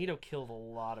 but Right. Magneto killed a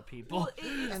lot of people. Well,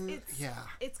 Yeah.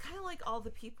 it's kind of like all the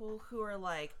people who are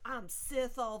like, I'm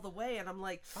Sith all the way, and I'm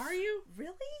like, Are you?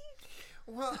 really?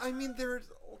 Well, I mean, there are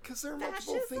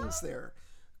multiple things there.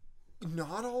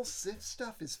 Not all Sith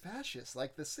stuff is fascist.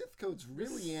 Like, the Sith Code's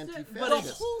really anti-fascist. But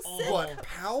the whole Sith- But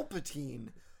Palpatine,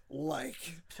 like...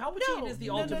 Palpatine is the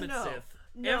ultimate no. Sith.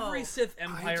 No. Every Sith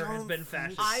empire has don't been think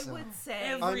fascist. I So. would say...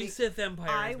 Every Sith empire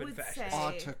I has been would fascist. say-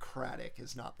 Autocratic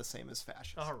is not the same as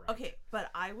fascist. All right. Okay, but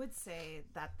I would say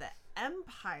that the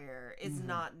Empire is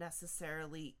not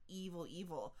necessarily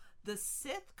evil. The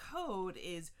Sith Code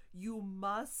is you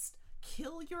must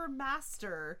kill your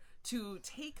master to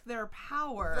take their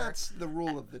power. That's the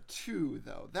rule of the two,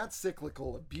 though. That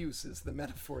cyclical abuse is the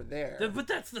metaphor there. But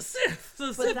that's the Sith. The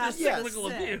But Sith that's is the cyclical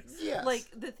Sith. abuse. Yes. Like,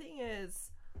 the thing is,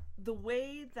 the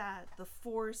way that the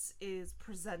Force is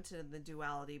presented in the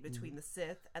duality between the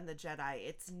Sith and the Jedi,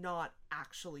 it's not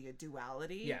actually a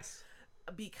duality. Yes.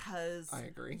 Because I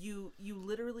agree. You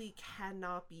literally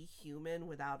cannot be human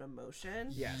without emotion.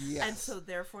 Yes. Yes. And so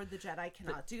therefore the Jedi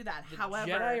cannot do that. However,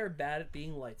 Jedi are bad at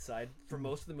being light side for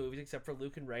most of the movies, except for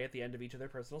Luke and Rey at the end of each of their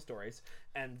personal stories.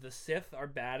 And the Sith are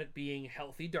bad at being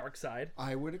healthy dark side.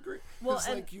 I would agree. Well, Because,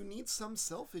 and- like, you need some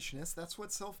selfishness. That's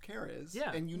what self-care is.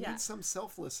 Yeah. And you Yeah. need some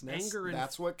selflessness. Anger and-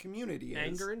 That's what community is.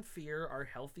 Anger and fear are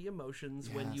healthy emotions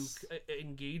when you Yes.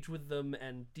 engage with them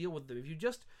and deal with them. If you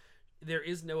just there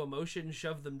is no emotion,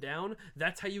 shove them down.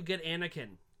 That's how you get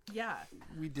Anakin. yeah.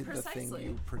 We did the thing Precisely.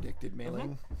 you predicted, Mae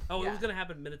Linh. Oh, it Yeah. was going to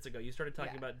happen minutes ago. You started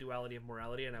talking Yeah. about duality of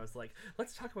morality, and I was like,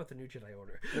 let's talk about the new Jedi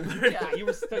Order. Yeah. you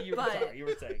were But- you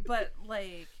were saying. But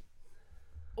like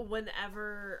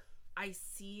whenever I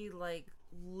see like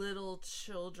little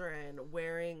children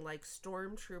wearing like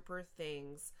stormtrooper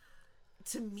things,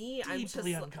 to me I'm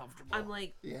Deeply just uncomfortable. I'm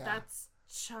like, Yeah. that's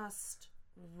just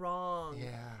wrong.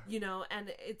 Yeah. You know,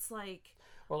 and it's like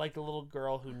Or like the little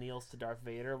girl who kneels to Darth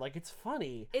Vader. Like, it's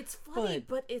funny. it's funny,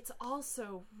 but it's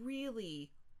also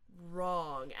really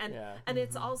wrong. And Yeah. and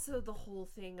it's also the whole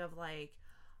thing of like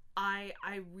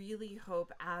I really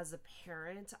hope as a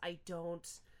parent I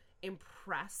don't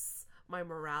impress my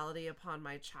morality upon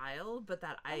my child, but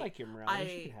that I like your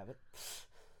morality. She can have it.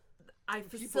 I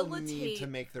People facilitate need to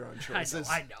make their own choices.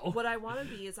 I know. what I want to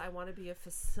be is I want to be a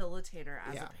facilitator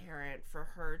as Yeah. a parent for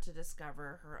her to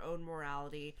discover her own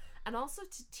morality and also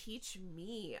to teach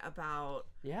me about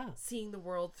Yeah. seeing the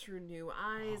world through new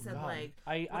eyes and God. like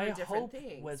I what are different hope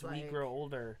things, as we like- grow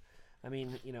older, I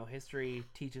mean, you know, history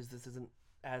teaches this isn't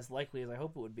as likely as I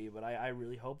hope it would be, but I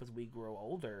really hope as we grow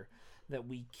older that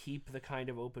we keep the kind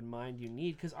of open mind you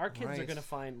need, because our kids are Right. going to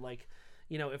find, like,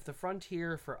 you know, if the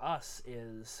frontier for us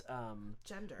is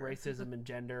Gender. racism and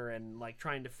gender and like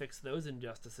trying to fix those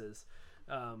injustices,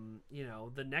 you know,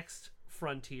 the next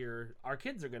frontier our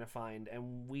kids are going to find,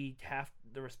 and we have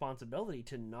the responsibility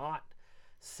to not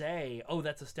say, oh,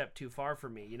 that's a step too far for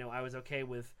me. You know, I was okay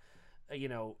with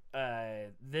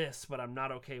this, but I'm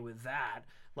not okay with that.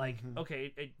 Like,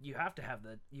 okay, you have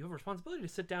a responsibility to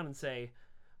sit down and say,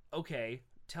 okay,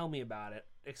 tell me about it,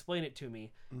 explain it to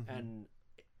me, and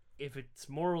if it's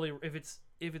morally, if it's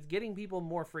getting people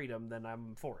more freedom, then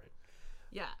I'm for it.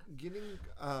 Yeah. Getting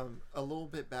a little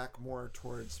bit back more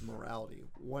towards morality,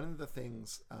 one of the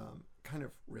things, kind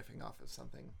of riffing off of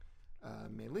something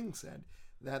Mae Linh said,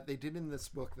 that they did in this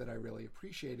book that I really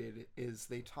appreciated is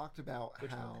they talked about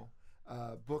how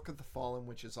Book of the Fallen,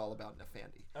 which is all about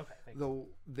Nefandi. Okay, thank you. Though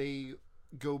they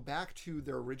go back to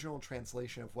their original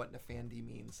translation of what Nefandi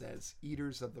means as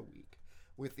eaters of the weak,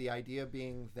 with the idea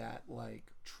being that,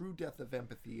 like, true depth of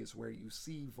empathy is where you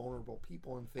see vulnerable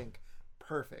people and think,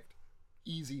 perfect,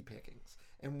 easy pickings.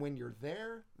 And when you're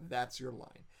there, that's your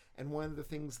line. And one of the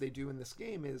things they do in this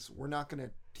game is, we're not going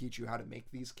to teach you how to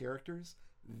make these characters.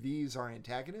 These are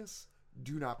antagonists.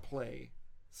 Do not play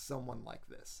someone like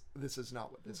this. This is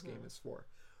not what this game is for.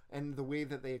 And the way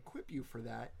that they equip you for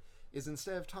that is,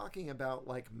 instead of talking about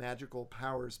like magical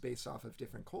powers based off of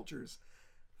different cultures,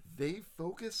 they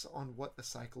focus on what the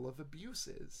cycle of abuse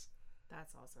is.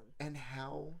 That's awesome. And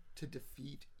how to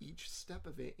defeat each step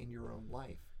of it in your own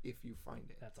life if you find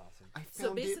it. That's awesome. I found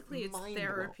So basically it's mind-blowing.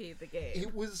 therapy, the game.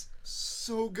 It was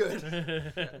so good.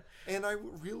 And I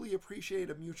really appreciate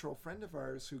a mutual friend of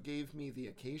ours who gave me the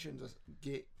occasion to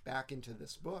get back into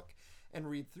this book and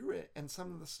read through it. And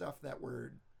some of the stuff that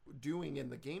we're doing in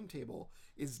the game table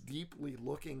is deeply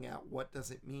looking at what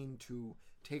does it mean to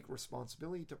take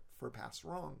responsibility for past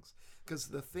wrongs. Because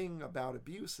the thing about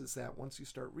abuse is that once you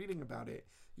start reading about it,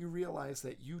 you realize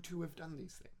that you too have done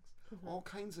these things. All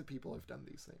kinds of people have done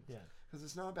these things. Because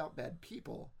it's not about bad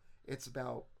people, it's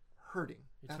about hurting.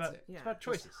 That's it. It's about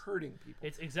choices. Just hurting people.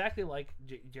 It's exactly like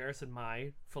Jarys and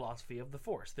my philosophy of the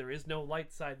Force. There is no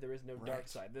light side, there is no dark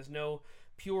side. There's no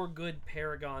pure good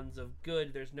paragons of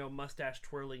good. There's no mustache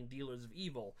twirling dealers of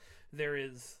evil. There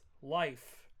is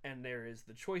life, and there is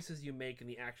the choices you make and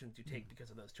the actions you take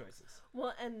because of those choices.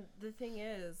 Well, and the thing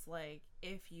is, like,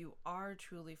 if you are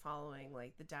truly following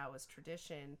like the Taoist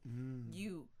tradition,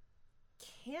 you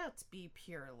can't be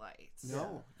pure light.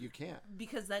 No, you can't.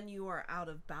 Because then you are out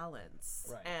of balance.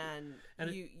 Right.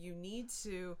 And you need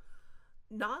to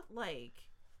not like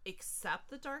accept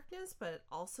the darkness, but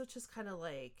also just kind of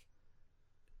like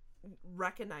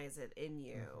recognize it in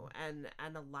you and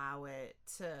allow it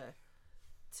to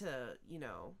you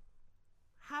know,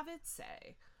 have its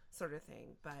say, sort of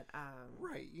thing. But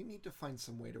right, you need to find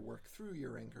some way to work through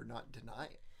your anger, not deny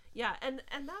it. Yeah, and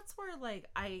that's where like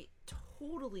I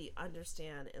totally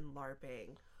understand in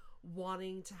LARPing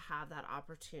wanting to have that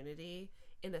opportunity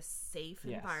in a safe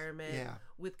environment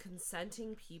with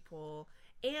consenting people,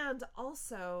 and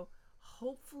also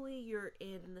hopefully you're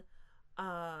in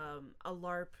a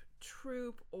LARP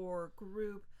troop or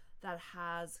group that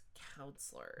has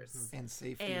counselors and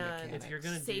safety and mechanics. If you're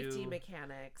gonna safety do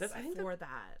mechanics I think for that.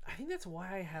 that. I think that's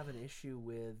why I have an issue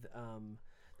with.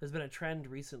 There's been a trend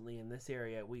recently in this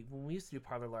area. When we used to do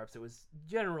parlor LARPs, it was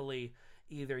generally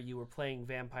either you were playing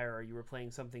vampire or you were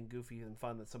playing something goofy and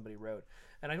fun that somebody wrote.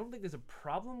 And I don't think there's a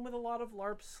problem with a lot of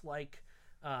LARPs like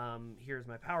here's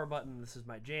my power button, this is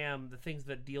my jam, the things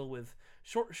that deal with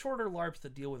shorter LARPs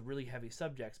that deal with really heavy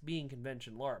subjects being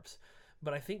convention LARPs.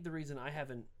 But I think the reason I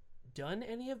haven't done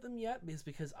any of them yet is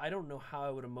because I don't know how I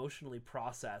would emotionally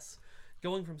process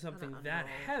going from something that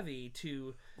heavy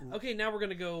to, okay, now we're going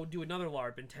to go do another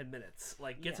LARP in 10 minutes.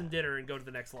 Like, get some dinner and go to the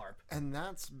next LARP. And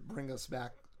that's bring us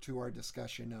back to our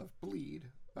discussion of bleed,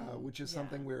 which is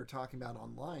something we were talking about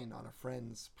online on a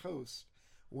friend's post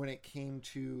when it came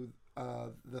to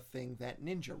the thing that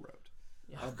Ninja wrote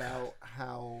about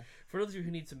how... For those of you who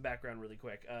need some background really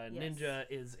quick, Ninja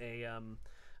is a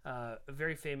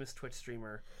very famous Twitch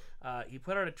streamer. He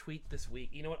put out a tweet this week.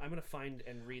 You know what? I'm going to find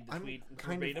and read the tweet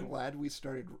kind verbatim. of glad we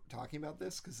started talking about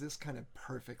this because this kind of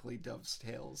perfectly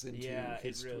dovetails into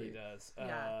his it really tweet. does.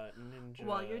 Ninja.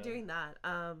 While you're doing that,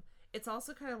 it's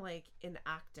also kind of like in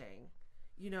acting.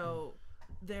 You know,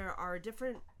 there are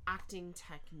different acting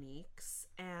techniques,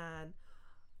 and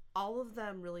all of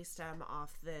them really stem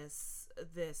off this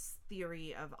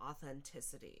theory of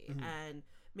authenticity and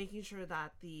making sure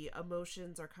that the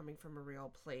emotions are coming from a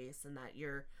real place and that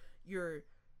you're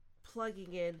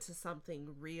plugging into something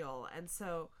real. And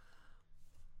so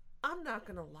I'm not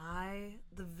gonna lie,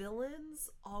 the villains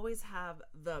always have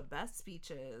the best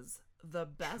speeches, the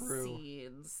best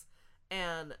scenes,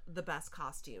 and the best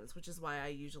costumes, which is why I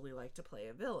usually like to play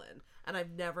a villain, and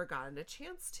I've never gotten a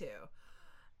chance to.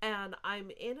 And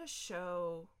I'm in a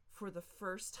show for the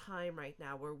first time right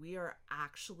now where we are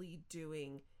actually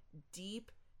doing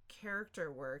deep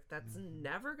character work that's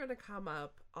never going to come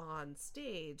up on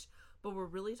stage, but we're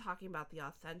really talking about the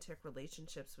authentic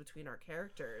relationships between our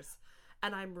characters.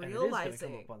 And I'm realizing it is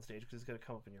going to come up on stage because it's going to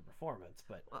come up in your performance,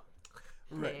 but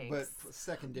right, but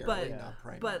secondarily, not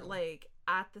primarily. But like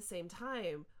at the same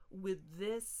time, with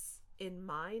this in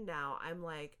mind now, I'm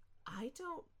like, I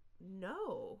don't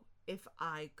know if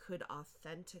I could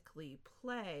authentically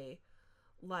play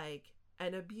like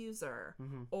an abuser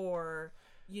or,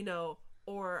 you know,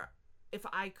 or if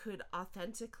I could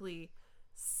authentically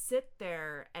sit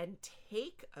there and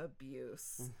take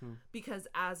abuse, because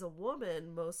as a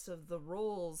woman, most of the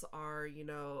roles are, you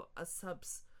know, a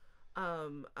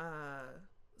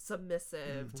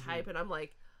submissive type, and I'm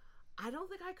like, I don't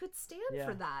think I could stand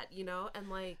for that, you know. And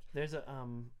like, there's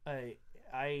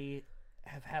I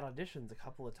have had auditions a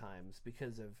couple of times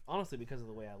because of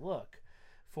the way I look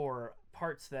for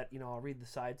parts that, you know, I'll read the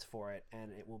sides for it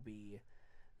and it will be,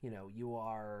 you know, you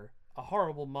are a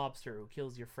horrible mobster who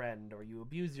kills your friend, or you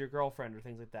abuse your girlfriend, or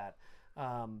things like that.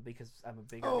 Because I'm a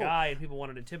bigger guy and people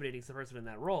wanted intimidating the person in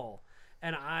that role,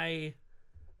 and I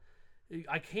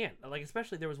can't, like,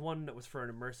 especially there was one that was for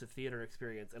an immersive theater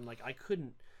experience, and like I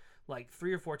couldn't, like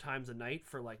 3 or 4 times a night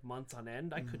for like months on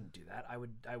end. I couldn't do that.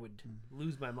 I would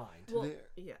lose my mind. Well,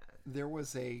 there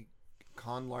was a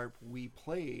con LARP we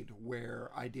played where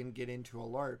I didn't get into a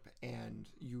LARP, and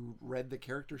you read the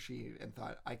character sheet and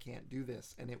thought, I can't do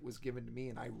this, and it was given to me,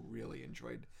 and I really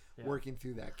enjoyed working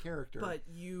through that character. But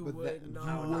you would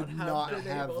not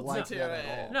have liked that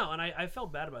at all. No, and I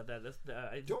felt bad about that.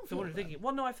 I don't feel bad. thinking.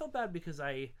 Well, no, I felt bad because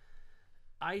I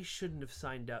shouldn't have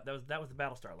signed up. That was the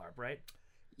Battlestar LARP, right?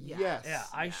 Yes. Yeah,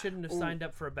 I shouldn't have signed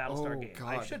up for a Battlestar game.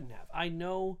 God. I shouldn't have. I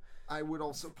know. I would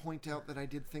also point out that I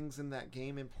did things in that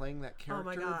game and playing that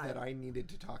character that I needed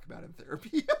to talk about in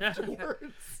therapy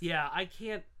afterwards. Yeah, I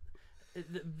can't.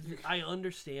 I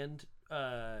understand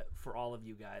for all of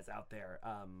you guys out there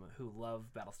who love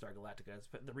Battlestar Galactica,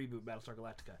 the reboot Battlestar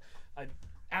Galactica.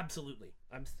 Absolutely.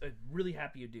 I'm really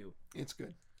happy you do. It's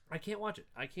good. I can't watch it.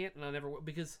 I can't, and I never will,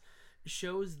 because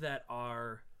shows that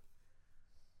are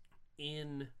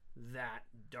in that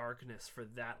darkness for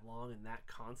that long and that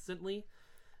constantly,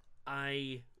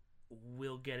 I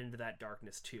will get into that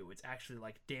darkness too. It's actually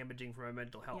like damaging for my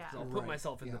mental health. Yeah. I'll put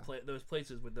myself in those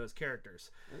places with those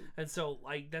characters, and so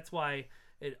like that's why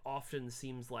it often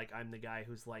seems like I'm the guy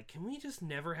who's like, can we just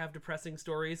never have depressing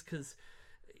stories? Because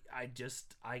I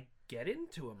get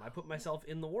into them. I put myself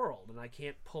in the world, and I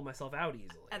can't pull myself out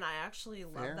easily. And I actually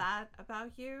love that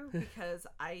about you, because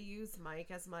I use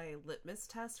Mike as my litmus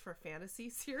test for fantasy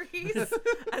series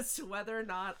as to whether or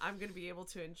not I'm going to be able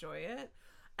to enjoy it.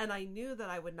 And I knew that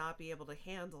I would not be able to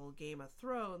handle Game of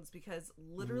Thrones, because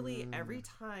literally every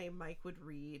time Mike would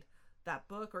read that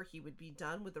book, or he would be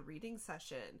done with the reading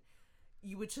session,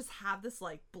 you would just have this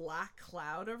like black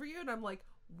cloud over you. And I'm like,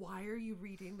 why are you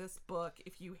reading this book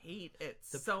if you hate it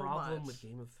so much? The problem with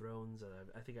Game of Thrones,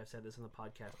 I think I've said this on the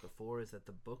podcast before, is that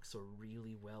the books are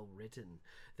really well written.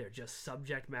 They're just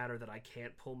subject matter that I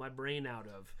can't pull my brain out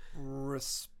of.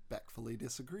 Respectfully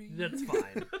disagree. That's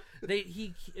fine.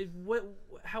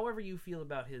 However you feel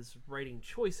about his writing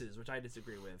choices, which I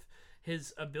disagree with,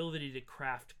 his ability to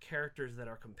craft characters that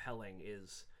are compelling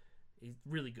he's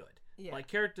really good. Yeah. Like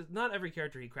characters, not every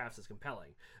character he crafts is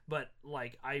compelling, but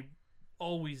like I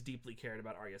always deeply cared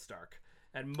about Arya Stark,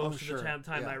 and most of the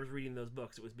time I was reading those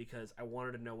books, it was because I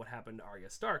wanted to know what happened to Arya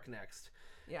Stark next.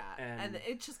 Yeah, and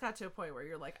it just got to a point where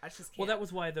you're like, I just can't. Well, that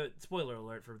was why the spoiler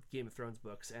alert for Game of Thrones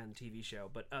books and TV show,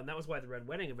 but that was why the Red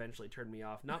Wedding eventually turned me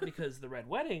off. Not because the Red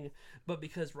Wedding, but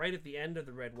because right at the end of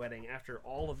the Red Wedding, after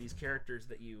all of these characters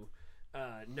that you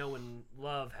know and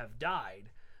love have died,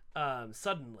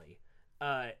 suddenly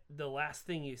the last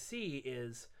thing you see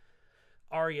is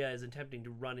Arya is attempting to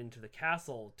run into the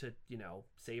castle to,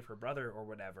 save her brother or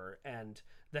whatever, and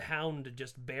the Hound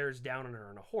just bears down on her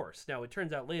on a horse. Now, it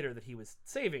turns out later that he was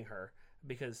saving her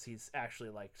because he's actually,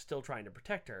 like, still trying to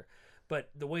protect her.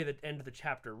 But the way the end of the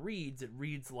chapter reads, it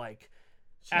reads like,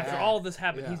 after all this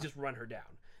happened, he's just run her down.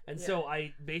 And so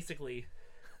I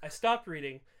stopped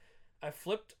reading, I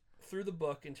flipped through the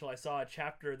book until I saw a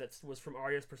chapter that was from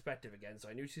Arya's perspective again, so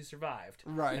I knew she survived.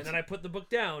 Right. And then I put the book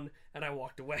down and I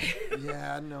walked away.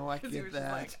 Yeah, no, I get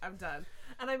that. Like, I'm done.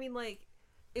 And I mean, like,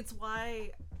 it's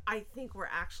why I think we're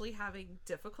actually having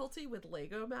difficulty with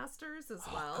Lego Masters as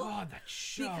well. Oh God, that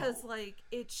show! Because like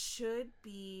it should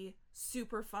be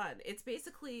super fun. It's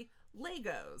basically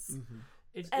Legos. Mm-hmm.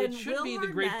 It should be the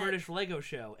Great British Lego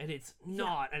Show, and it's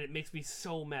not, and it makes me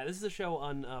so mad. This is a show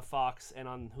on Fox and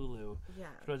on Hulu. Yeah.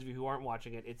 For those of you who aren't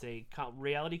watching it, it's a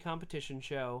reality competition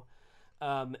show,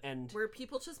 and where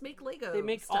people just make Lego. They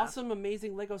make awesome,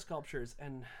 amazing Lego sculptures,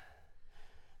 and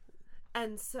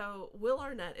so Will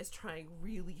Arnett is trying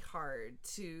really hard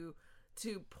to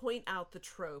point out the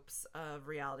tropes of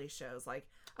reality shows. Like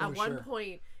at one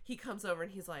point, he comes over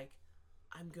and he's like,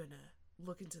 "I'm gonna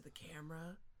look into the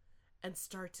camera and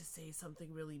start to say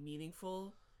something really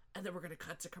meaningful, and then we're going to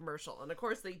cut to commercial." And of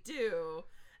course they do.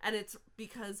 And it's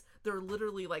because they're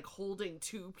literally like holding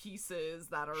two pieces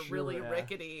that are really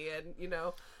rickety and,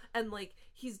 and like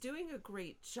he's doing a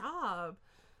great job,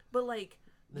 but like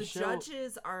the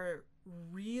judges are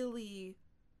really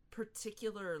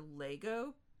particular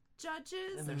Lego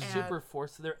judges, and they're super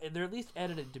forceful. They're at least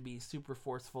edited to be super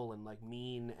forceful and like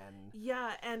mean and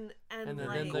and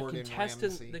then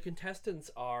the contestants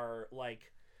are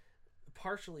like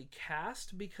partially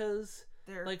cast because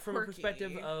they're like from quirky. A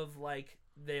perspective of like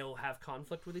they'll have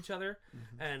conflict with each other,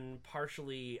 and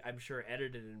partially I'm sure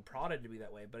edited and prodded to be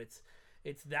that way. But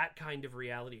it's that kind of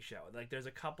reality show. Like there's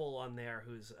a couple on there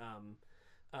whose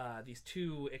these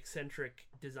two eccentric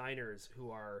designers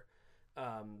who are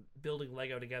building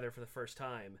Lego together for the first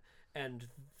time, and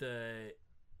the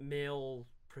male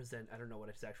I don't know what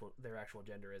their actual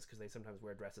gender is because they sometimes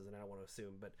wear dresses and I don't want to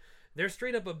assume, but they're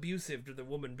straight up abusive to the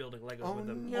woman building Legos with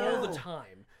them all the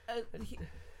time.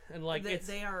 And like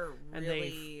they are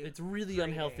really it's really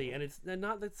unhealthy, and it's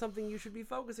not that's something you should be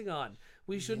focusing on.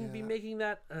 We shouldn't be making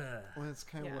that. Well, it's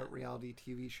kind of what reality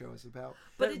TV show is about.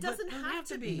 But it doesn't have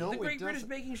to be. No, the Great British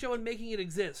Baking Show and making it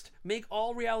exist. Make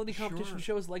all reality competition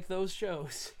shows like those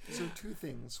shows. So 2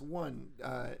 things. One,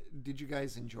 did you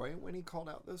guys enjoy it when he called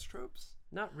out those tropes?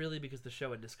 Not really, because the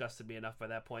show had disgusted me enough by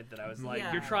that point that I was like,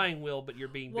 you're trying, Will, but you're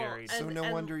being buried. So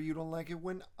no wonder you don't like it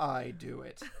when I do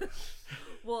it.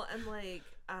 Well, and like,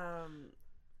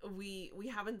 we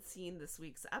haven't seen this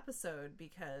week's episode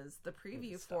because the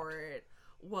preview for it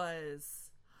was,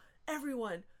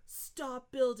 everyone,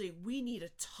 stop building. We need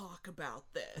to talk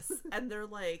about this. And they're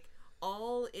like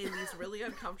all in these really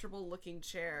uncomfortable looking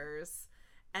chairs.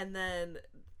 And then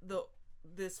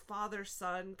this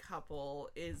father-son couple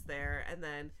is there, and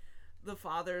then the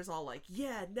father's all like,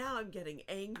 yeah, now I'm getting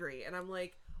angry, and I'm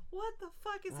like, what the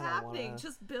fuck is happening?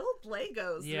 Just build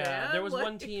Legos, man. There was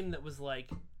one team that was like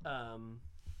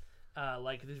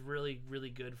these really,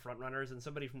 really good front runners, and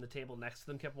somebody from the table next to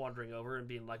them kept wandering over and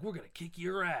being like, we're gonna kick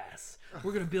your ass,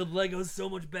 we're gonna build Legos so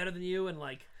much better than you, and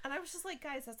I was just like,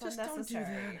 guys, that's just unnecessary.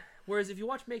 Don't do that. Whereas if you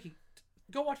watch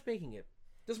go watch Making It.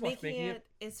 Just watch Making It.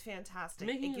 Is fantastic.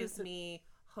 It gives me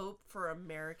hope for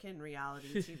American reality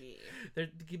TV.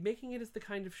 Making It is the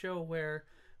kind of show where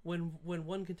when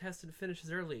one contestant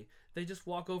finishes early, they just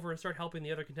walk over and start helping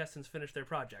the other contestants finish their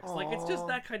projects. Aww. Like, it's just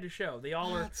that kind of show. They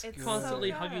all are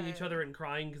constantly hugging each other and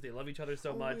crying because they love each other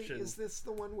so much. Wait, is this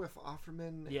the one with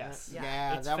Offerman? Yes.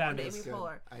 Yeah, that one is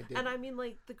good. I did. And I mean,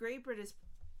 like, the Great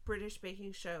British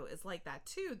Baking Show is like that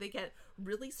too. They get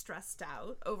really stressed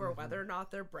out over whether or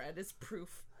not their bread is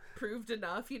proved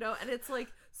enough, and it's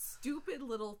like stupid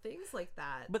little things like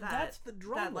that. But that's the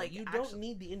drama. Like, you don't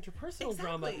need the interpersonal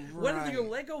drama. Whether your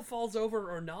Lego falls over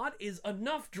or not is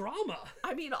enough drama.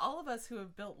 I mean, all of us who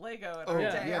have built Lego in our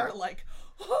day are like,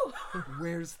 oh.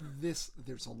 Where's this?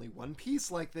 There's only one piece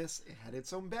like this. It had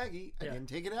its own baggie. I didn't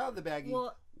take it out of the baggie.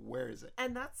 Well, where is it?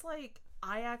 And that's like,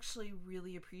 I actually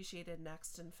really appreciated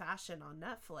Next in Fashion on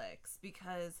Netflix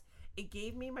because it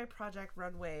gave me my Project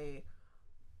Runway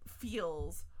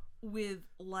feels with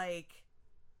like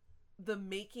the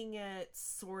Making It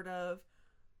sort of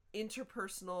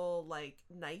interpersonal like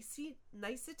niceties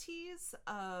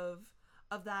of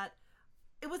that.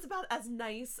 It was about as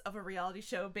nice of a reality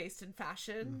show based in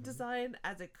fashion design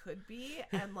as it could be,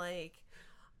 and like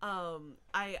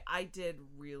I did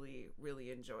really,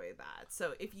 really enjoy that.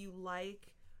 So if you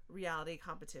like reality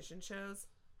competition shows,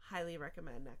 highly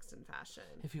recommend Next in Fashion.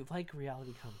 If you like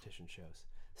reality competition shows,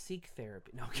 seek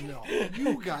therapy. No,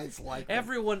 you guys like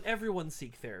everyone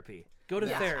seek therapy. Go to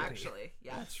therapy. Actually,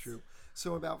 yes. That's true.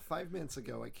 So about 5 minutes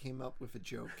ago, I came up with a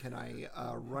joke. Can I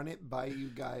run it by you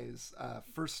guys?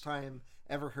 First time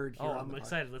ever heard here on the podcast. I'm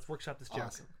excited. Let's workshop this joke.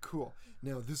 Awesome. Cool.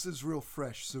 Now, this is real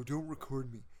fresh, so don't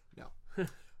record me. No.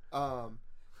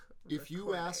 If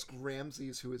you ask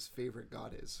Ramses who his favorite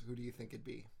god is, who do you think it'd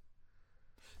be?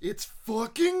 It's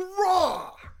fucking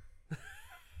Raw!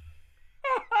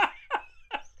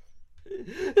 Because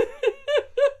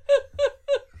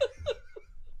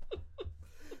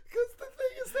the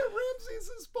thing is that Ramses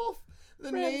is both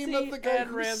the name of the guy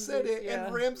who said it,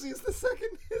 and Ramses the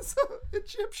second is an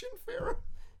Egyptian pharaoh.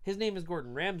 His name is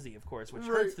Gordon Ramsay, of course, which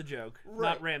hurts the joke.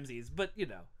 Not Ramses, but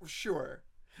Sure.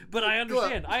 But I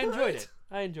understand. I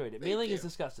enjoyed it. Mae Linh is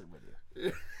disgusted with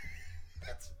you.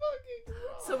 That's fucking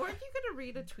wrong. So weren't you going to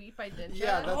read a tweet by Ninja?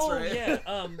 Yeah, that's right.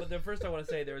 Yeah. But the first I want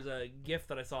to say, there was a GIF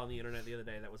that I saw on the internet the other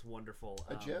day that was wonderful.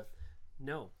 A GIF?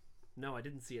 No, I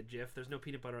didn't see a GIF. There's no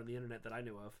peanut butter on the internet that I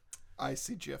knew of. I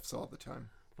see GIFs all the time.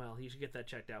 Well, you should get that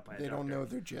checked out by a doctor. They don't know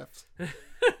they're GIFs.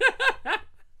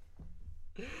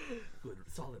 Good,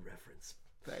 solid reference.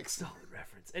 Thanks. Solid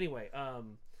reference. Anyway,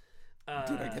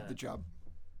 did I get the job?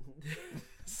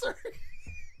 Sorry.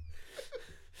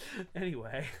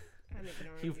 Anyway,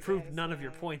 you've proved none of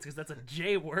your points because that's a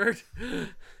J word.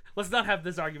 Let's not have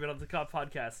this argument on the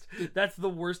podcast. That's the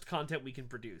worst content we can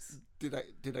produce. Did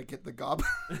I get the gob?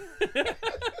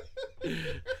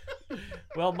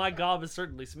 Well, my gob is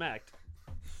certainly smacked.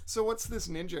 So what's this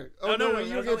ninja? Oh, no,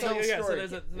 you can tell a story.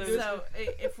 So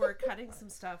if we're cutting some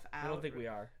stuff out... I don't think we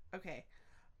are. Okay.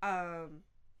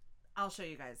 I'll show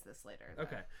you guys this later. Though.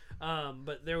 Okay.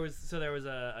 But there was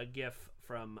a GIF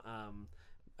from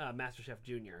MasterChef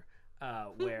Junior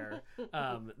where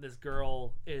this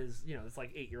girl is, this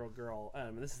like 8-year-old girl,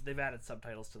 they've added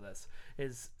subtitles to this,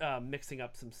 is mixing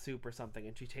up some soup or something,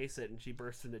 and she tastes it and she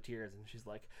bursts into tears and she's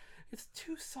like, "It's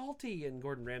too salty." And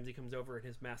Gordon Ramsay comes over in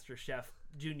his Master Chef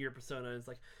Junior persona and is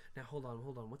like, "Now hold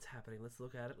on, what's happening? Let's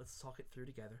look at it, let's talk it through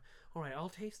together. All right, I'll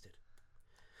taste it.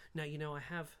 Now, I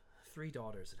have 3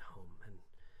 daughters at home, and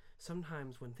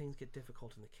sometimes when things get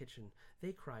difficult in the kitchen,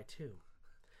 they cry too.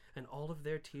 And all of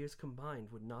their tears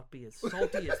combined would not be as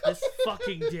salty as this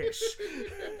fucking dish."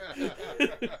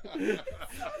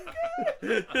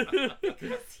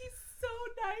 Because he's so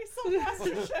nice on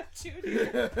MasterChef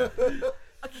Junior.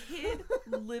 A kid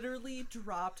literally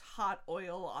dropped hot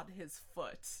oil on his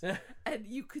foot, and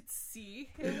you could see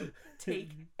him take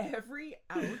every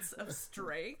ounce of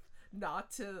strength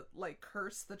not to like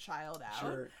curse the child out.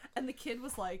 Sure. And the kid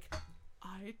was like,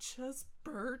 "I just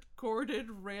burnt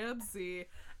Gordon Ramsay,"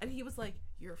 and he was like,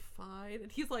 "You're fine,"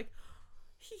 and he's like,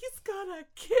 "He's gonna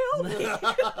kill me."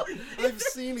 I've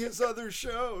seen his other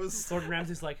shows. Gordon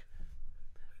Ramsay's like,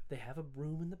 "They have a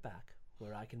room in the back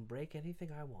where I can break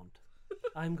anything I want.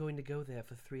 I'm going to go there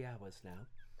for 3 hours now."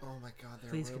 Oh my God,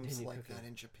 there Please are rooms continue like cooking. that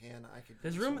in Japan. I could.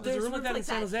 There's a room like that in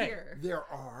San Jose. Here. There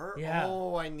are. Yeah.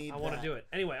 Oh, I need. I want to do it.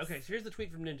 Anyway, okay. So here's the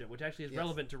tweet from Ninja, which actually is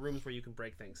relevant to rooms where you can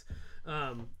break things.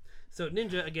 So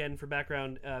Ninja, again, for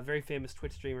background, very famous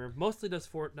Twitch streamer, mostly does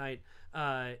Fortnite.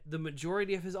 The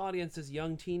majority of his audience is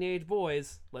young teenage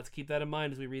boys. Let's keep that in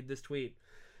mind as we read this tweet.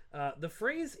 The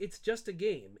phrase "it's just a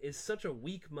game" is such a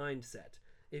weak mindset.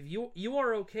 If you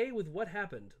are okay with what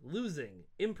happened, losing,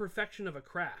 imperfection of a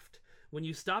craft, when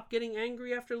you stop getting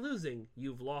angry after losing,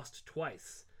 you've lost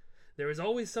twice. There is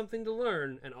always something to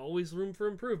learn and always room for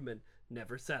improvement.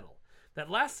 Never settle. That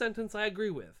last sentence I agree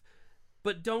with.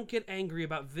 But don't get angry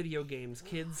about video games,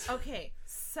 kids. Okay,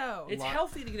 so It's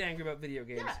healthy to get angry about video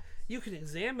games. Yeah. You can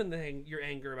examine your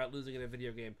anger about losing in a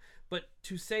video game, but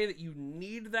to say that you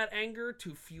need that anger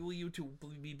to fuel you to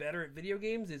be better at video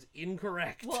games is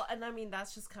incorrect. Well, and I mean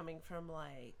that's just coming from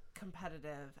like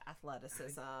competitive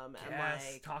athleticism and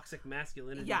like toxic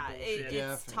masculinity it's bullshit.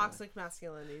 Definitely. toxic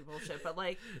masculinity bullshit. But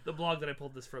like The blog that I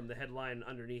pulled this from, the headline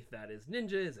underneath that is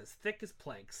 "Ninja is as thick as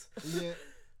planks." Yeah.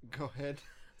 Go ahead.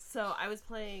 So I was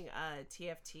playing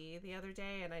TFT the other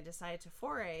day, and I decided to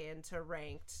foray into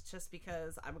ranked just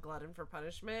because I'm a glutton for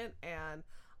punishment, and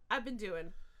I've been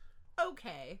doing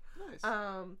okay. Nice.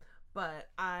 But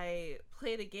I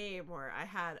played a game where I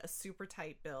had a super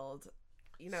tight build.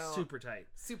 Super tight.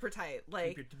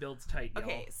 Like, Keep your builds tight, y'all.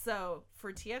 okay, so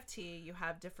for TFT, you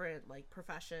have different like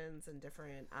professions and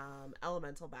different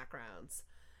elemental backgrounds,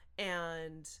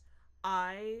 and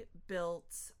I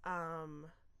built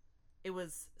it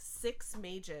was 6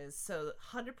 mages, so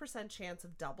 100% chance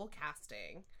of double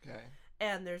casting. Okay.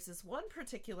 And there's this one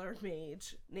particular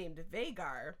mage named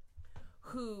Vagar,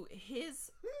 who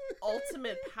his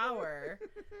ultimate power,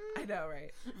 I know,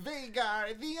 right?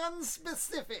 Vagar, the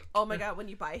unspecific. Oh my god, when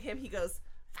you buy him, he goes,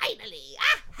 "Finally!"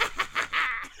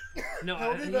 No,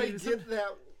 How did I get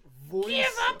that voice? Give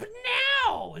up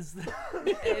now! It's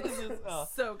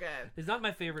so good. It's not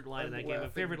my favorite line in that game. My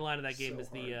favorite line in that game so is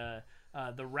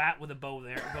the rat with a bow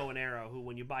and arrow, who,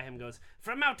 when you buy him, goes,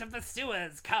 "From out of the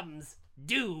sewers comes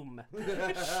doom."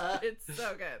 It's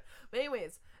so good. But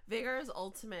anyways, Vagar's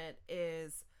ultimate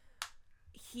is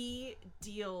he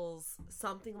deals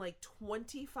something like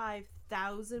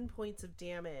 25,000 points of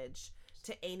damage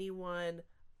to anyone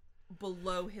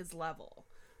below his level.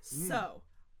 So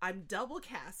I'm double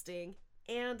casting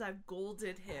and I've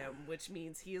golded him, which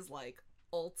means he is like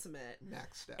ultimate.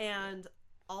 Maxed out. And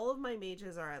all of my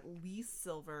mages are at least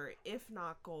silver, if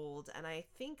not gold. And I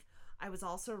think I was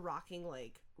also rocking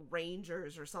like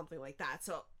rangers or something like that.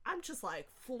 So I'm just like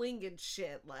flinging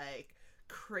shit like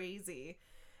crazy.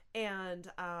 And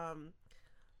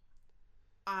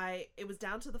it was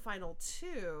down to the final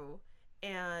 2,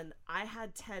 and I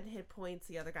had 10 hit points.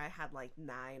 The other guy had like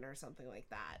 9 or something like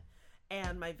that.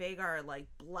 And my Vagar like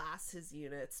blasts his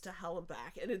units to hell and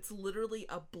back, and it's literally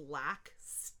a black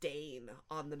stain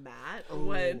on the mat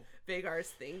when Vagar's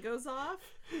thing goes off.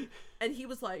 And he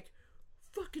was like,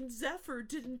 "Fucking Zephyr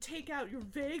didn't take out your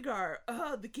Vagar.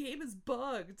 The game is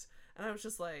bugged." And I was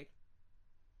just like,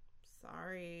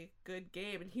 "Sorry, good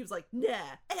game." And he was like,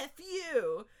 "Nah, F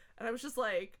you." And I was just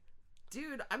like,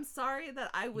 dude, I'm sorry that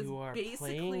I was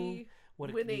basically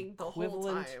winning the whole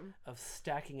time. Of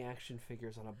stacking action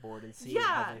figures on a board and seeing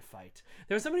how they fight.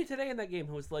 There was somebody today in that game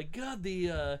who was like, "God,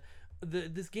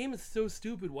 this game is so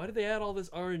stupid. Why do they add all this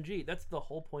RNG?" That's the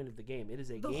whole point of the game. It is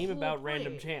a game about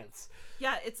random chance.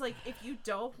 Yeah, it's like, if you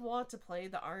don't want to play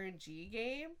the RNG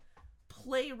game,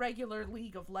 play regular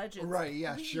League of Legends. Right,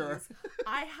 yeah, please. sure.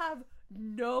 I have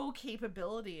no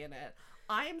capability in it.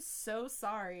 I'm so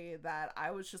sorry that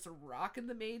I was just rocking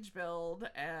the mage build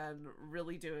and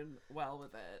really doing well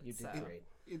with it. You did great.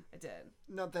 I did.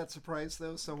 Not that surprised,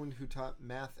 though. Someone who taught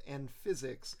math and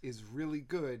physics is really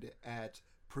good at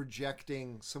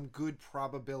projecting some good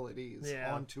probabilities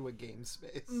onto a game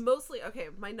space. Mostly, okay,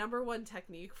 my number one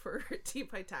technique for Team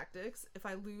Fight Tactics, if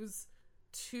I lose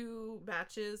 2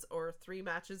 matches or 3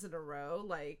 matches in a row,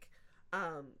 like,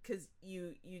 because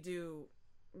you do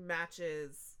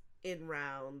matches in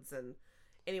rounds, and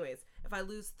anyways, if I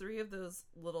lose 3 of those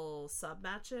little sub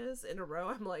matches in a row,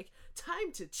 I'm like,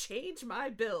 time to change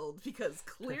my build, because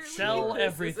clearly sell this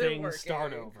everything, isn't working.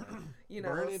 Start over. You know,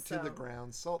 burn it to the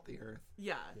ground, salt the earth.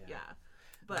 Yeah.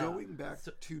 But going back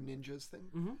to Ninja's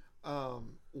thing,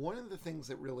 one of the things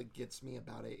that really gets me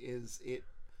about it is it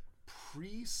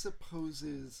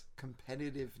presupposes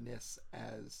competitiveness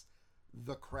as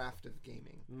the craft of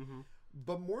gaming.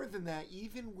 But more than that,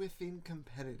 even within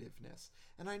competitiveness,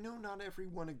 and I know not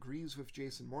everyone agrees with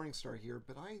Jason Morningstar here,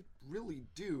 but I really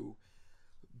do,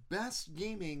 best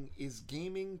gaming is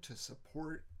gaming to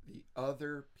support the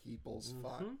other people's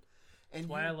fun. And that's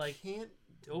why I like can't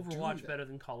Overwatch better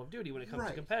than Call of Duty when it comes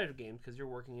to competitive games, because you're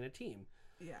working in a team.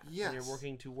 Yeah. Yes. And you're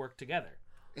working to work together.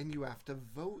 And you have to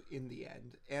vote in the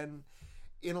end. And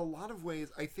in a lot of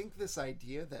ways, I think this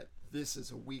idea that this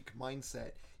is a weak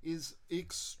mindset is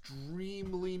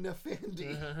extremely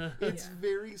nefandi. It's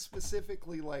very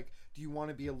specifically like, do you want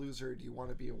to be a loser or do you want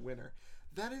to be a winner?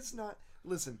 That is not...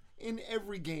 Listen, in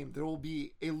every game there will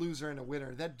be a loser and a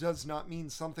winner. That does not mean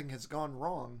something has gone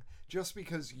wrong. Just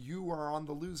because you are on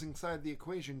the losing side of the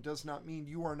equation does not mean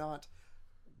you are not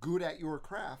good at your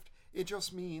craft. It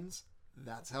just means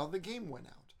that's how the game went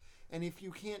out. And if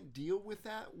you can't deal with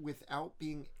that without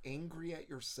being angry at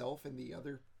yourself and the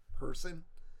other person,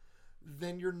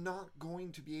 then you're not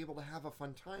going to be able to have a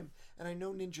fun time. And I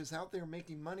know Ninja's out there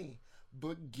making money,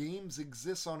 but games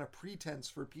exist on a pretense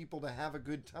for people to have a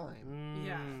good time.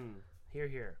 Hear,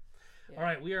 hear. All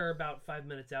right, we are about 5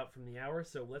 minutes out from the hour,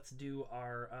 so let's do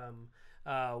our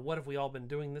What Have We All Been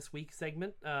Doing This Week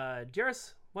segment.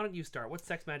 Jarys, why don't you start? What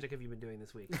sex magic have you been doing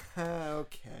this week?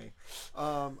 Okay.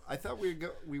 I thought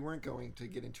we weren't going to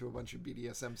get into a bunch of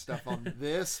BDSM stuff on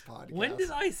this podcast. When did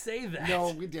I say that?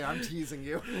 No, we did. I'm teasing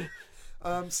you.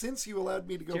 Since you allowed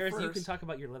me to go Jarys, first... you can talk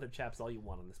about your leather chaps all you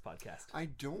want on this podcast. I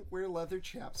don't wear leather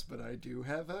chaps, but I do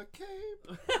have a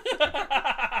cape.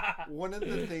 One of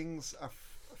the things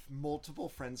multiple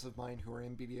friends of mine who are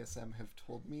in BDSM have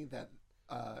told me that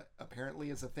apparently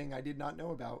is a thing I did not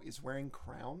know about is wearing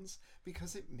crowns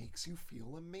because it makes you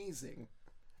feel amazing.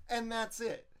 And that's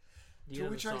it. Do you know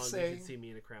the song You Should See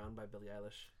Me in a Crown by Billie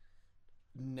Eilish?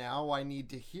 Now I need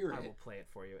to hear it. I will play it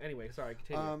for you. Anyway, sorry,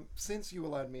 continue. Since you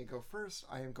allowed me to go first,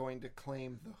 I am going to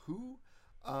claim The Who.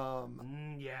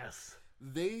 Yes.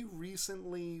 They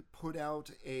recently put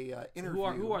out a interview.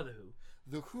 Who are The Who?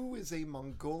 The Who is a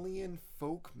Mongolian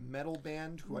folk metal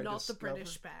band who Not the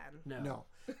British band. No.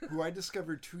 Who I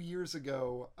discovered 2 years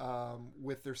ago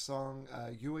with their song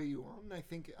Yue Yuan, I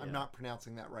think. I'm not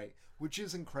pronouncing that right. Which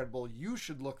is incredible. You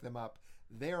should look them up.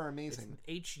 They are amazing. It's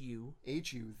H-U.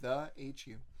 H-U. The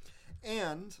H-U.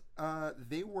 And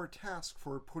they were tasked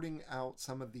for putting out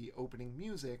some of the opening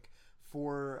music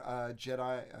for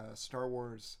Star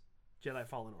Wars... Jedi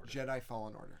Fallen Order. Jedi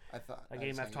Fallen Order. I thought a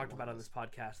game I've talked about on this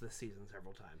podcast this season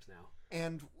several times now.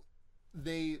 And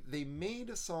they made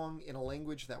a song in a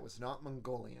language that was not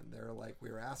Mongolian. They're like,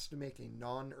 we were asked to make a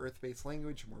non-Earth-based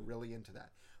language, and we're really into that.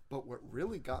 But what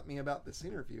really got me about this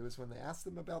interview is when they asked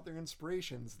them about their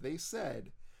inspirations, they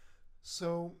said,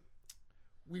 so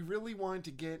we really wanted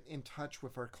to get in touch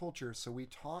with our culture, so we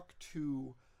talked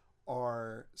to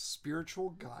our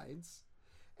spiritual guides,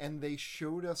 and they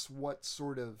showed us what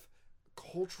sort of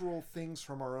cultural things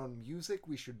from our own music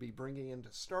we should be bringing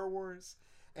into Star Wars.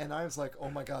 And I was like, oh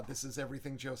my god, this is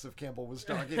everything Joseph Campbell was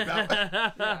talking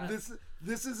about.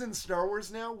 This is in Star Wars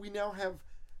now. We now have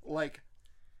like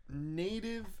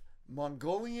native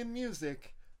Mongolian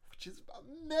music, which is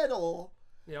metal,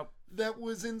 that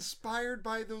was inspired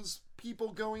by those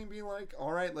people going and being like,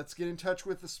 all right, let's get in touch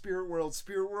with the spirit world.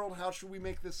 Spirit world, how should we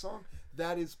make this song?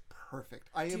 That is perfect.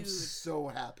 I am so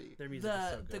happy. Their music is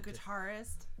so good. The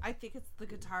guitarist, I think it's the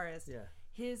guitarist. Yeah.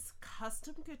 His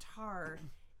custom guitar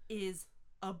is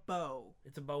a bow.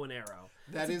 It's a bow and arrow.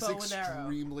 That is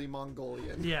extremely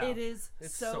Mongolian. Yeah. It is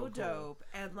it's so dope.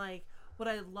 Cool. And like what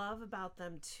I love about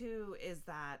them too is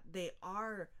that they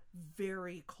are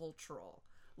very cultural.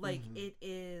 Like it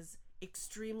is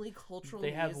extremely cultural.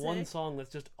 They have one song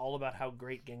that's just all about how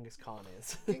great Genghis Khan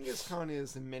is. Genghis Khan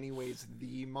is in many ways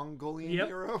the Mongolian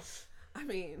hero. I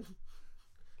mean,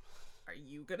 are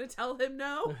you gonna tell him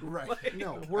no? Right. Like,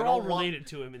 No, We're I all don't want- related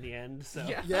to him in the end, so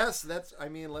Yeah. Yes, that's. I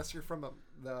mean, unless you're from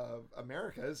the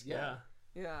Americas, yeah.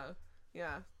 yeah.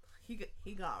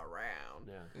 He got around.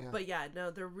 Yeah. Yeah. But yeah,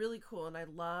 no, they're really cool, and I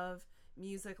love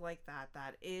music like that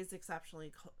is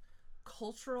exceptionally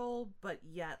cultural, but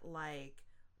yet like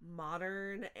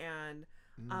modern, and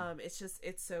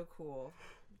it's so cool.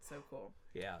 It's so cool.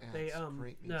 Yeah, Yeah, they it's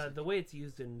great music. the way it's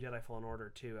used in Jedi Fallen Order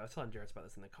too. I was telling Jarrett about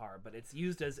this in the car, but it's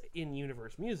used as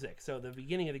in-universe music. So the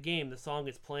beginning of the game, the song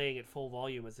is playing at full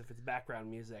volume as if it's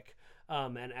background music.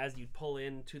 And as you pull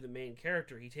into the main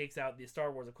character, he takes out the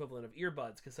Star Wars equivalent of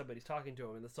earbuds because somebody's talking to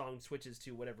him, and the song switches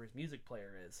to whatever his music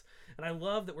player is. And I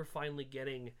love that we're finally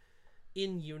getting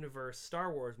in-universe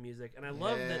Star Wars music, and I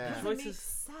love that the That choices. makes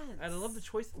sense. And I love the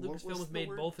choice that What Lucasfilm was was the made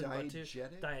word? both in Batu.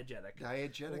 Diegetic? Diegetic.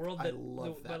 Diegetic. The world I that,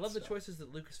 love that. I love the stuff. choices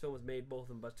that Lucasfilm was made both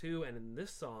in Batu and in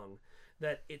this song.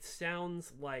 That it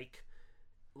sounds like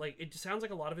it just sounds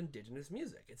like a lot of indigenous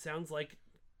music. It sounds like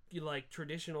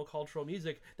traditional cultural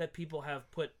music that people have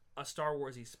put a Star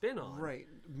Warsy spin on. Right,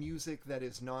 music that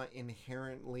is not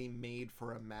inherently made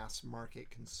for a mass market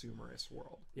consumerist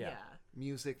world. Yeah.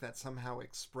 Music that somehow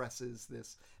expresses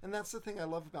this, and that's the thing I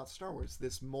love about Star Wars,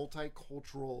 this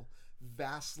multicultural,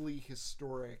 vastly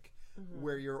historic,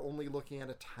 where you're only looking at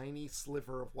a tiny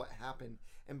sliver of what happened,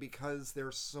 and because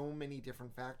there's so many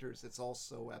different factors, it's all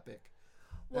so epic.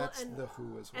 That's the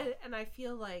Who as well. And I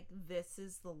feel like this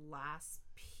is the last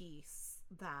piece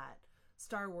that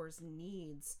Star Wars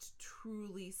needs to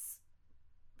truly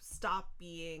stop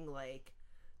being like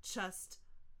just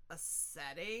a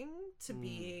setting to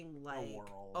being like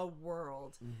a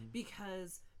world,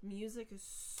 because music is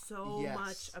so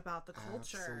much about the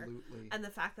culture. Absolutely. And the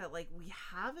fact that like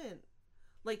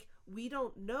we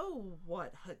don't know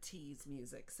what Huttese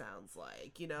music sounds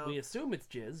like, you know. We assume it's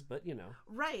jizz, but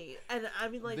Right. And I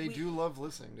mean, like, they do love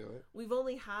listening to it. we've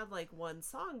only had like one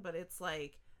song, but it's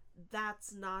like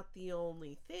that's not the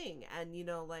only thing. And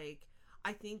like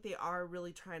I think they are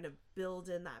really trying to build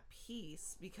in that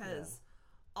piece, because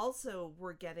also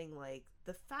we're getting like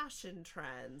the fashion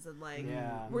trends, and like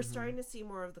we're starting to see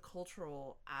more of the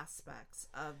cultural aspects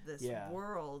of this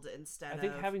world instead of... I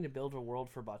think having to build a world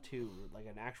for Batu, like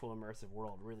an actual immersive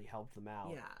world, really helped them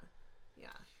out. Yeah.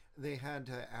 They had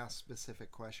to ask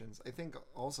specific questions. I think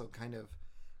also kind of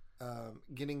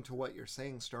getting to what you're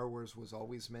saying, Star Wars was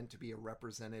always meant to be a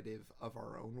representative of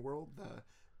our own world. The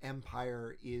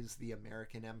Empire is the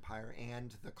American Empire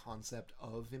and the concept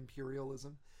of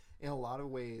imperialism. In a lot of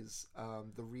ways,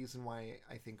 the reason why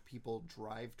I think people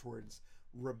drive towards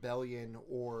rebellion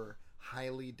or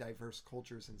highly diverse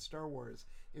cultures in Star Wars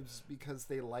is because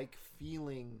they like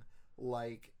feeling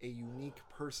like a unique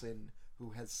person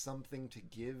who has something to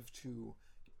give to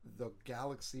the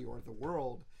galaxy or the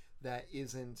world that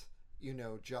isn't,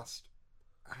 just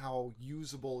how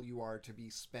usable you are to be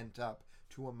spent up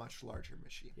to a much larger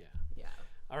machine. Yeah.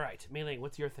 All right, Mae Linh,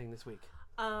 what's your thing this week?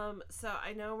 So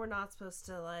I know we're not supposed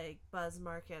to like buzz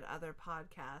market other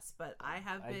podcasts, but I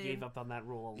gave up on that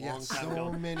rule a Yeah, long time so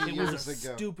ago. many It years was a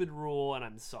ago. stupid rule, and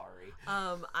I'm sorry.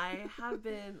 I have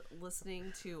been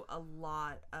listening to a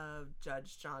lot of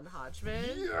Judge John Hodgman.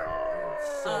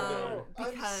 So good.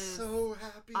 Because I'm so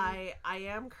happy. I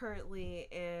am currently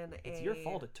in It's your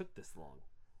fault it took this long.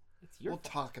 It's your We'll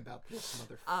fault. talk about this,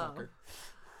 motherfucker.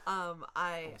 I'll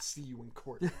see you in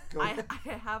court. Go. I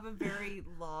have a very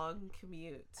long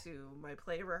commute to my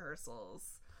play rehearsals,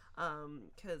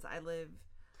 because I live...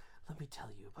 Let me tell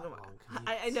you about long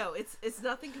commutes. I know it's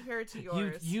nothing compared to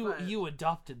yours. but... You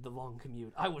adopted the long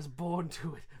commute. I was born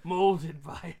to it, molded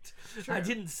by it. True, I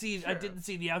didn't see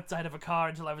the outside of a car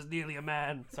until I was nearly a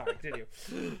man. Sorry, continue.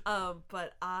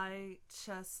 But I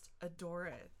just adore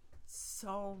it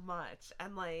so much,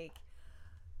 and like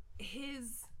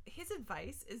his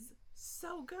advice is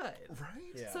so good,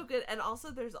 Right? Yeah. so good. And also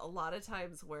there's a lot of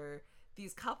times where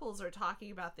these couples are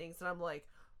talking about things and I'm like,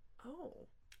 oh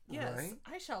yes, Right?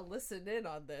 I shall listen in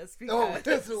on this, Oh, because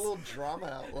there's a little drama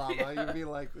out, Llama. You'd be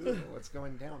like, ooh, what's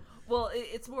going down? well,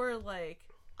 it's more like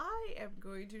I am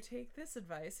going to take this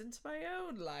advice into my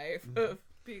own life, Mm-hmm. of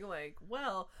being like,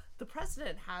 well, the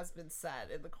precedent has been set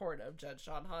in the court of Judge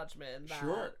John Hodgman that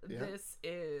Sure, yeah. this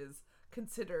is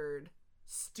considered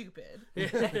stupid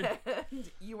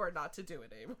and you are not to do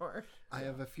it anymore. I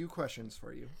have a few questions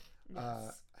for you.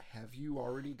 Yes. Have you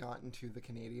already gotten to the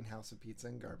Canadian House of Pizza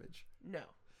and Garbage? No.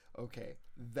 Okay,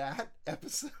 that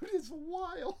episode is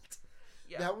wild.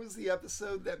 Yeah. That was the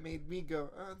episode that made me go,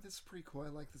 oh, this is pretty cool. I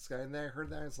like this guy. And then I heard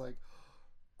that, I was like,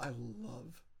 I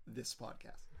love this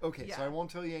podcast. Okay, so Yeah. I won't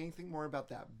tell you anything more about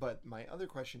that. But my other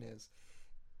question is,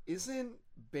 isn't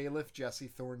Bailiff Jesse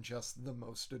Thorne just the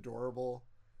most adorable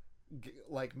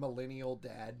like millennial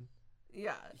dad.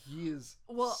 Yeah. He is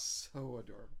so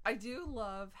adorable. I do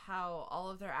love how all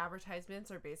of their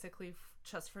advertisements are basically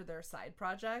just for their side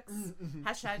projects.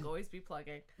 Hashtag always be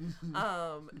plugging.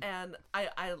 And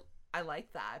I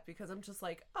like that because I'm just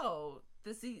like, oh,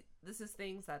 this is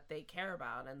things that they care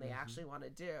about and they actually want to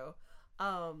do.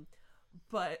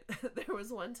 But there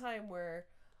was one time where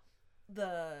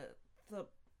the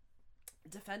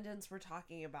defendants were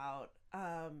talking about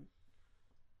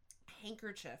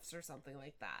handkerchiefs or something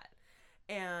like that.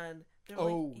 And they're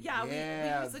we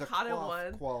use the cotton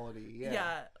one quality.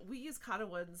 We use cotton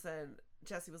ones, and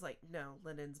Jesse was like, no,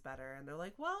 linen's better. And they're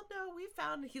like, well, no, we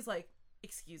found. He's like,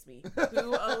 excuse me,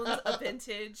 who owns a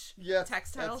vintage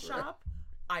textile shop?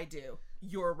 Right. I do.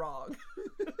 You're wrong.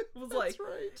 It was like,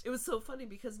 it was so funny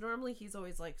because normally he's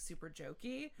always like super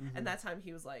jokey, and that time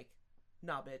he was like,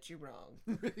 nah, bitch, you wrong.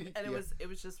 And it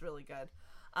was just really good.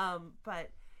 But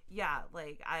yeah,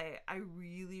 like I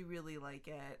really, really like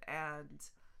it. And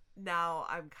now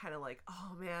I'm kind of like,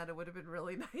 oh man, it would have been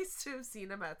really nice to have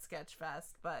seen him at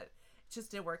Sketchfest, but it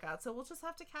just didn't work out. So we'll just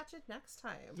have to catch it next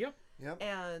time. Yep.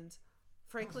 And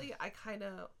frankly, I kind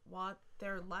of want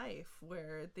their life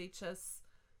where they just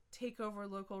take over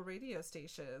local radio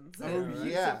stations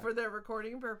for their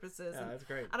recording purposes. Yeah, that's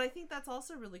great. And I think that's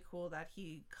also really cool that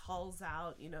he calls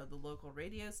out, the local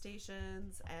radio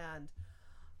stations. And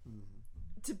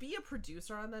to be a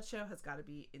producer on that show has got to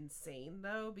be insane,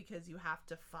 though, because you have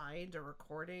to find a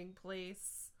recording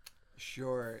place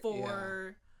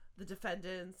for the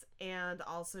defendants and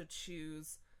also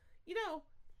choose,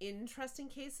 interesting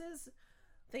cases.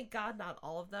 Thank God not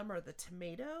all of them are the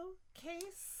tomato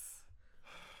case.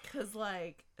 Because,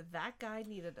 that guy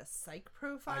needed a psych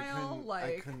profile.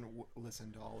 I couldn't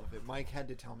listen to all of it. Mike had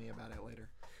to tell me about it later.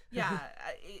 Yeah,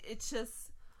 it's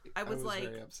just... I was like,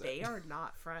 they are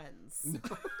not friends.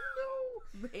 No.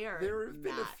 They are There have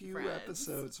been a few friends.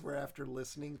 episodes where after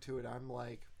listening to it, I'm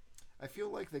like, I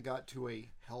feel like they got to a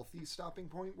healthy stopping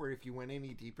point where if you went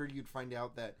any deeper, you'd find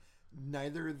out that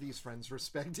neither of these friends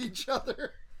respect each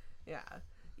other. Yeah.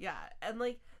 And,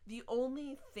 the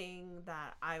only thing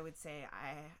that I would say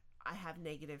I have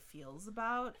negative feels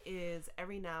about is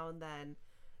every now and then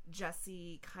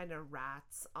Jesse kind of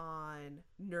rats on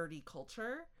nerdy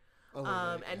culture.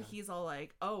 And he's all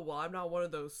like, oh, well, I'm not one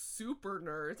of those super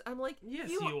nerds. I'm like, yes,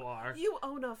 you are. You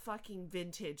own a fucking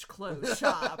vintage clothes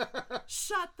shop.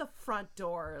 Shut the front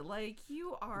door.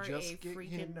 You are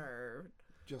freaking nerd.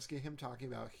 Just get him talking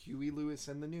about Huey Lewis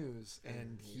and the news,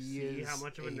 and he is how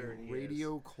much of a nerd he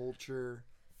radio culture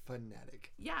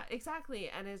fanatic. Yeah, exactly.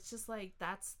 And it's just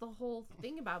that's the whole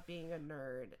thing about being a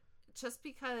nerd. Just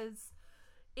because...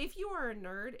 if you are a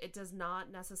nerd, it does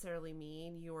not necessarily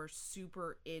mean you're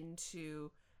super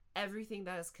into everything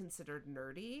that is considered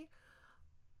nerdy.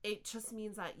 It just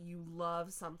means that you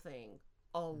love something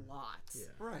a lot. Yeah.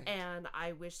 Right. And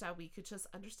I wish that we could just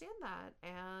understand that.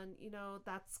 And,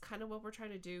 that's kind of what we're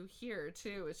trying to do here,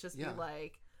 too. It's just be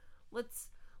like, let's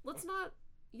not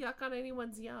yuck on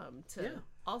anyone's yum, to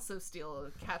also steal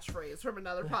a catchphrase from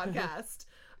another podcast.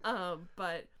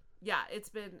 But... yeah, it's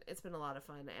been a lot of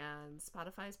fun, and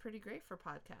Spotify is pretty great for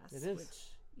podcasts. It is.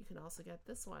 Which you can also get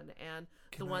this one and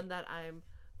one that I'm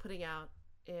putting out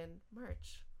in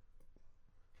March.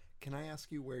 Can I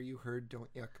ask you where you heard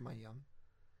 "Don't Yuck My Yum"?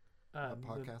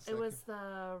 Podcast. It was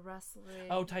the wrestling.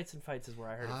 Oh, Tights and Fights is where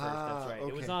I heard it first. That's right. Okay.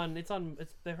 It was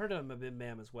they heard it on my Bim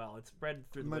Bam as well. It spread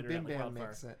through the internet like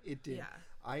wildfire. It did. Yeah.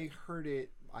 I heard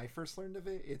it. I first learned of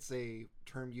it. It's a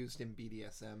term used in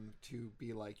BDSM to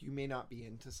be like, you may not be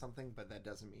into something, but that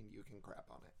doesn't mean you can crap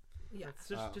on it. Yeah. It's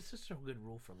just a good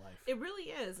rule for life. It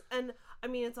really is. And I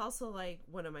mean, it's also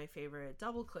one of my favorite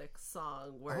Double Click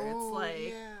song where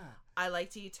it's I like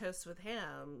to eat toast with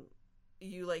ham.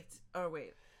 You like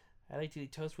I like to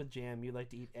eat toast with jam. You like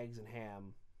to eat eggs and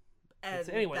ham. And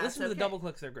anyway, listen to the Double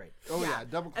Clicks. They're great. Oh yeah,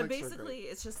 Double Clicks. And basically,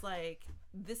 it's just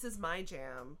this is my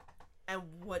jam. And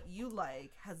what you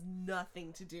like has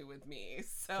nothing to do with me.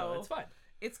 So it's fine.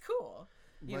 It's cool.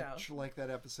 Much like that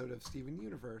episode of Steven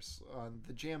Universe on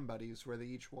the Jam Buddies where they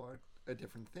each want a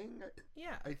different thing.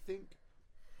 Yeah. I think.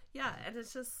 Yeah, and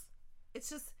it's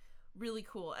just really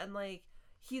cool. And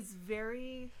he's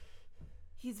very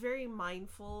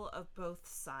mindful of both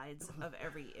sides of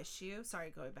every issue.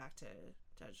 Sorry, going back to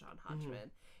Judge John Hodgman. Mm-hmm.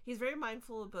 He's very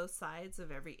mindful of both sides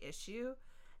of every issue.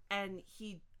 And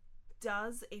he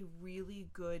does a really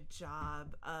good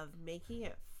job of making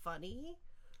it funny.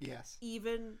 Yes.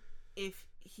 Even if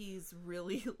he's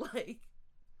really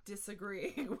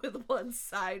disagreeing with one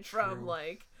side from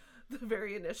the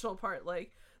very initial part.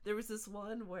 There was this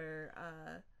one where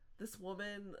this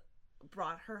woman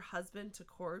brought her husband to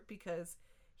court because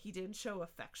he didn't show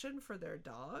affection for their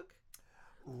dog.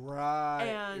 Right.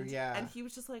 And he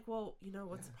was just like, well,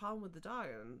 what's the problem with the dog?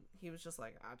 And he was just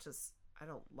like, I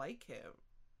don't like him.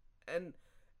 And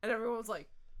everyone was like,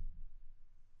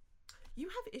 you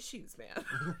have issues, man.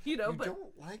 You don't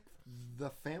like the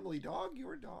family dog,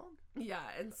 your dog? Yeah,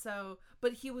 and so,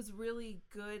 but he was really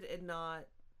good in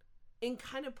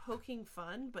kind of poking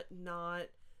fun, but not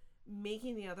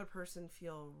making the other person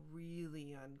feel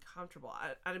really uncomfortable.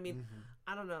 I mean,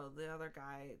 I don't know, the other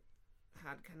guy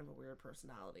had kind of a weird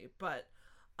personality, but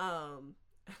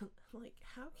like,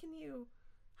 how can you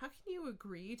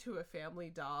agree to a family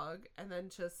dog and then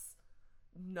just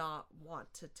not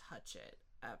want to touch it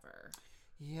ever?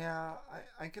 Yeah,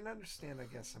 I can understand, I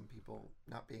guess, some people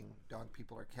not being dog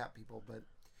people or cat people, but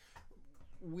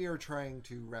we are trying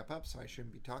to wrap up, so I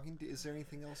shouldn't be talking. Is there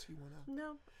anything else you want to...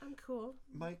 No, I'm cool.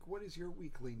 Mike, what is your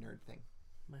weekly nerd thing?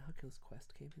 My Oculus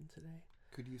Quest came in today.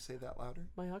 Could you say that louder?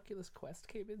 My Oculus Quest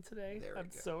came in today. There we I'm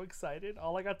go. so excited.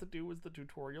 All I got to do was the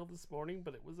tutorial this morning,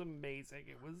 but it was amazing.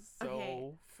 It was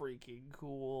so freaking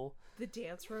cool. The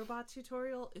dance robot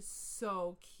tutorial is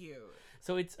so cute.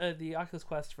 So it's the Oculus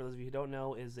Quest, for those of you who don't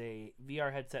know, is a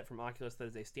VR headset from Oculus that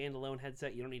is a standalone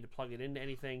headset. You don't need to plug it into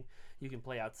anything. You can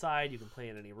play outside. You can play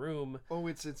in any room. Oh,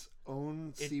 it's its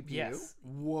own CPU? Yes.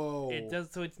 Whoa. It does.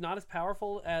 So it's not as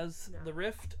powerful as the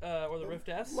Rift or the Rift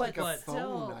S. Like a but phone,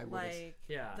 still, I would like,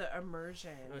 yeah. the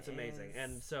immersion It's amazing. is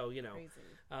And so, crazy.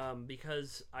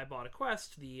 because I bought a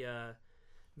Quest, the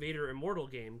Vader Immortal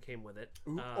game came with it.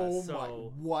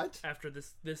 What? After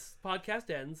this podcast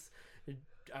ends,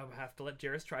 I'll have to let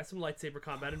Jarys try some lightsaber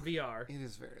combat in VR. It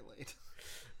is very late.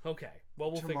 Okay.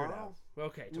 Well, we'll figure it out. Tomorrow?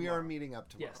 Okay. We are meeting up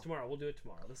tomorrow. Yes, tomorrow. We'll do it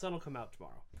tomorrow. The sun will come out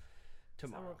tomorrow. Sun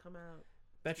will come out.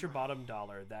 Bet your bottom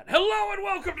dollar that. Hello and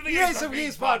welcome to the Ace of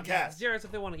Geeks podcast. Jarys,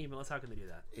 if they want to email us, how can they do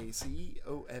that?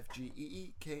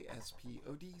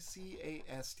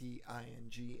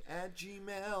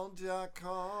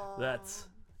 ACEOFGEEKSPODCASTING@gmail.com. That's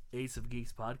Ace of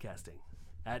Geeks Podcasting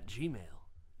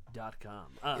 @gmail.com.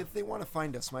 If they want to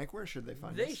find us, Mike, where should they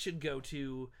find us? They should go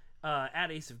to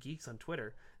 @Ace of Geeks on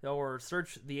Twitter or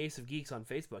search the Ace of Geeks on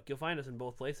Facebook. You'll find us in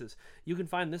both places. You can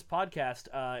find this podcast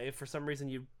if for some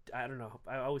reason I don't know,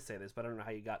 I always say this, but I don't know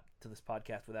how you got to this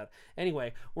podcast without.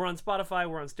 Anyway, we're on Spotify,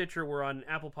 we're on Stitcher, we're on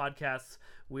Apple Podcasts,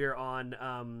 we're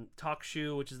on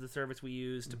TalkShoe, which is the service we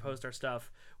use to post our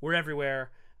stuff. We're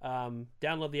everywhere.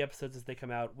 Download the episodes as they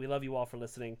come out. We love you all for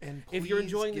listening. And if you're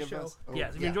enjoying the give show, us-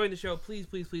 if you're enjoying the show, please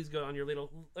go on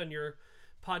your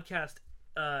podcast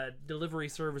delivery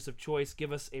service of choice.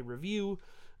 Give us a review.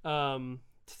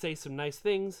 Say some nice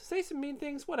things. Say some mean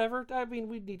things. Whatever. I mean,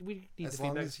 we need as the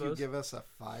long feedback. as you give us a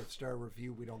 5-star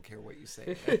review, we don't care what you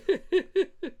say.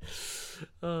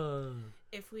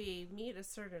 If we meet a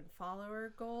certain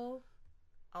follower goal,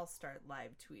 I'll start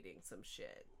live tweeting some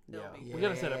shit. We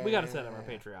gotta set up our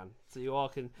Patreon so you all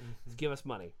can give us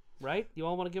money, right? You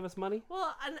all want to give us money?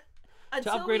 Well,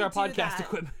 To upgrade our podcast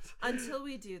equipment. Until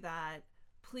we do that,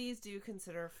 please do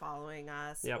consider following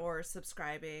us or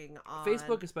subscribing on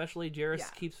Facebook, especially.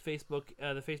 Jarys keeps Facebook,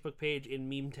 the Facebook page in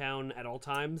Meme Town at all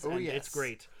times, and it's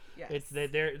great. Yes.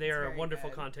 They are a wonderful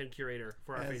good. content curator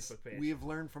for our Facebook page. We have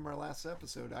learned from our last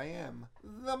episode, I am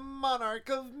the monarch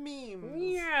of memes.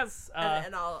 Yes,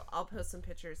 and I'll post some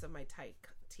pictures of my tight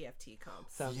TFT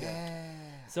comps. Sounds good.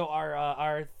 So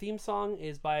our theme song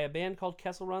is by a band called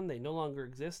Kessel Run. They no longer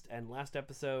exist. And last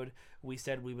episode we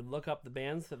said we would look up the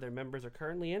bands that their members are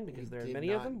currently in because there are many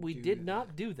of them. We did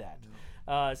not do that.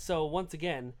 No. So once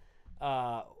again,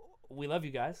 we love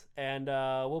you guys, and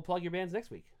we'll plug your bands next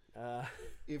week.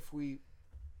 If we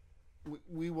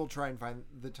will try and find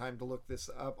the time to look this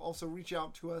up. Also, reach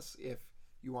out to us if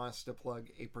you want us to plug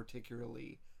a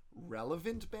particularly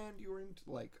relevant band you're in,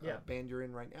 like a band you're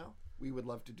in right now. We would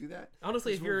love to do that.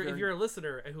 Honestly, if you're a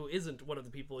listener who isn't one of the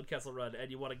people in Kessel Run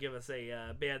and you want to give us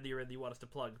a band that you're in that you want us to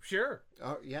plug, sure.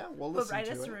 We'll listen write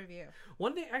to us it. a review.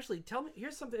 One thing, actually, tell me.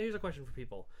 Here's a question for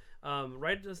people.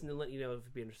 Write us and let you know if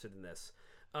you'd be interested in this.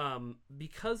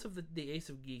 Because of the Ace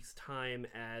of Geeks time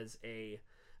as a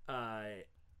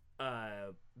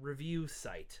review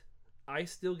site, I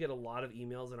still get a lot of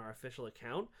emails in our official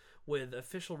account with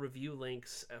official review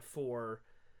links for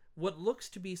what looks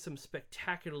to be some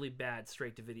spectacularly bad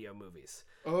straight-to-video movies.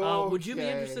 Would you be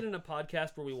interested in a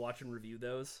podcast where we watch and review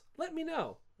those? Let me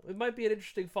know. It might be an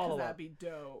interesting follow-up. That'd be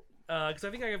dope. Because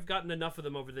I think I've gotten enough of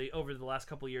them over the last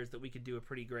couple of years that we could do a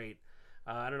pretty great...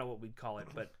 I don't know what we'd call it,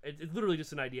 but it's literally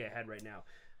just an idea I had right now.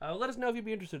 Let us know if you'd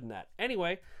be interested in that.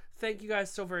 Anyway, thank you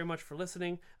guys so very much for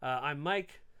listening. I'm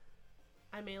Mike.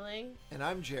 I'm Mae Linh. And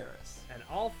I'm Jarys. And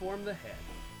all form the head.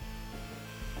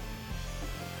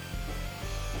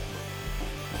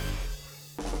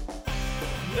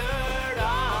 Nerd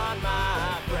on,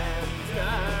 my friends,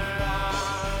 nerd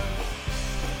on.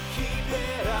 Keep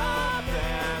it up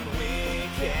and we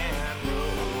can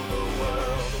rule the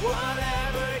world.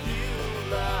 Whatever you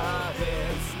love,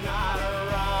 it's not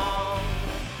wrong.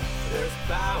 There's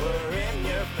power in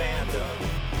your fandom.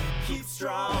 Keep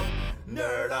strong,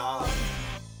 nerd on.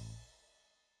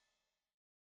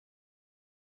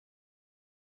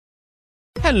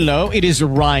 Hello, it is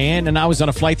Ryan, and I was on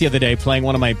a flight the other day playing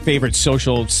one of my favorite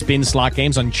social spin slot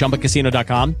games on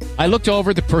ChumbaCasino.com. I looked over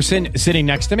at the person sitting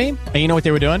next to me, and you know what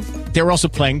they were doing? They were also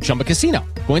playing Chumba Casino.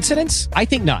 Coincidence? I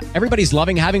think not. Everybody's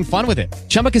loving having fun with it.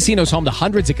 Chumba Casino is home to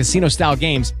hundreds of casino-style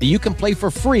games that you can play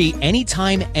for free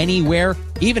anytime, anywhere,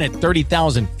 even at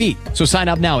 30,000 feet. So sign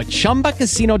up now at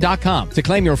ChumbaCasino.com to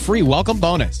claim your free welcome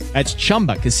bonus. That's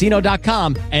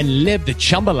ChumbaCasino.com and live the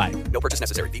Chumba life. No purchase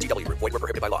necessary. VGW. Void where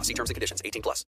prohibited by law. See terms and conditions. 18+.